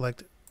going to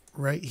select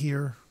right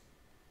here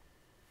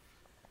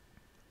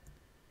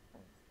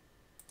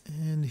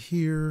and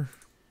here.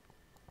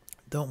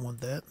 Don't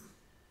want that.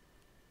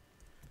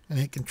 And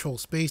hit Control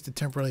Space to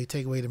temporarily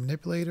take away the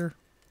manipulator.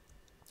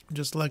 I'm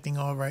just selecting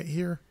all right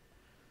here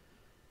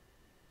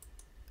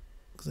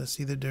because I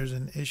see that there's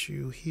an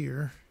issue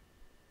here.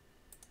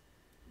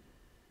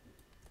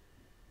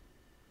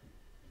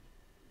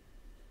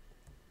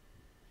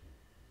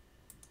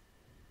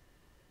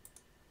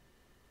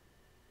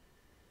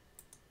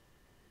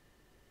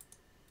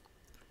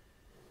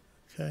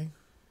 Okay.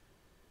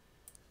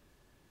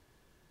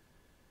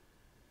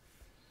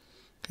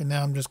 Okay,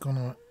 now I'm just going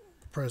to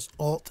press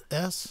Alt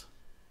S.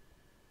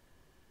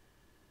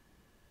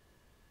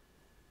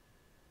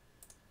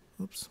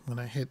 Oops, when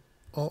I hit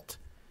Alt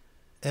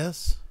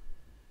S,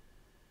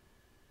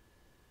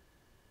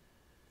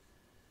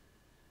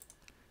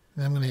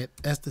 and I'm going to hit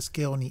S to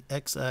scale on the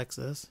X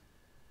axis.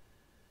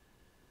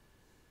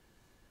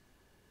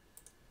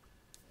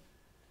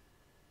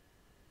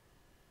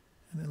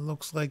 And it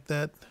looks like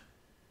that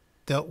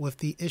dealt with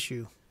the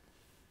issue.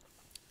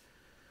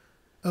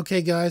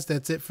 Okay guys,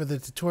 that's it for the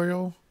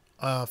tutorial.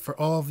 For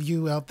all of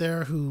you out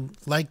there who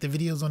like the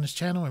videos on this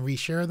channel and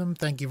reshare them,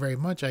 thank you very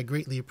much. I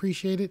greatly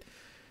appreciate it.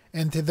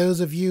 And to those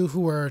of you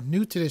who are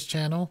new to this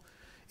channel,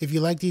 if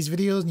you like these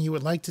videos and you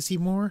would like to see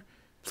more,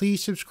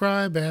 please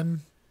subscribe,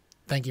 and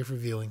thank you for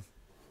viewing.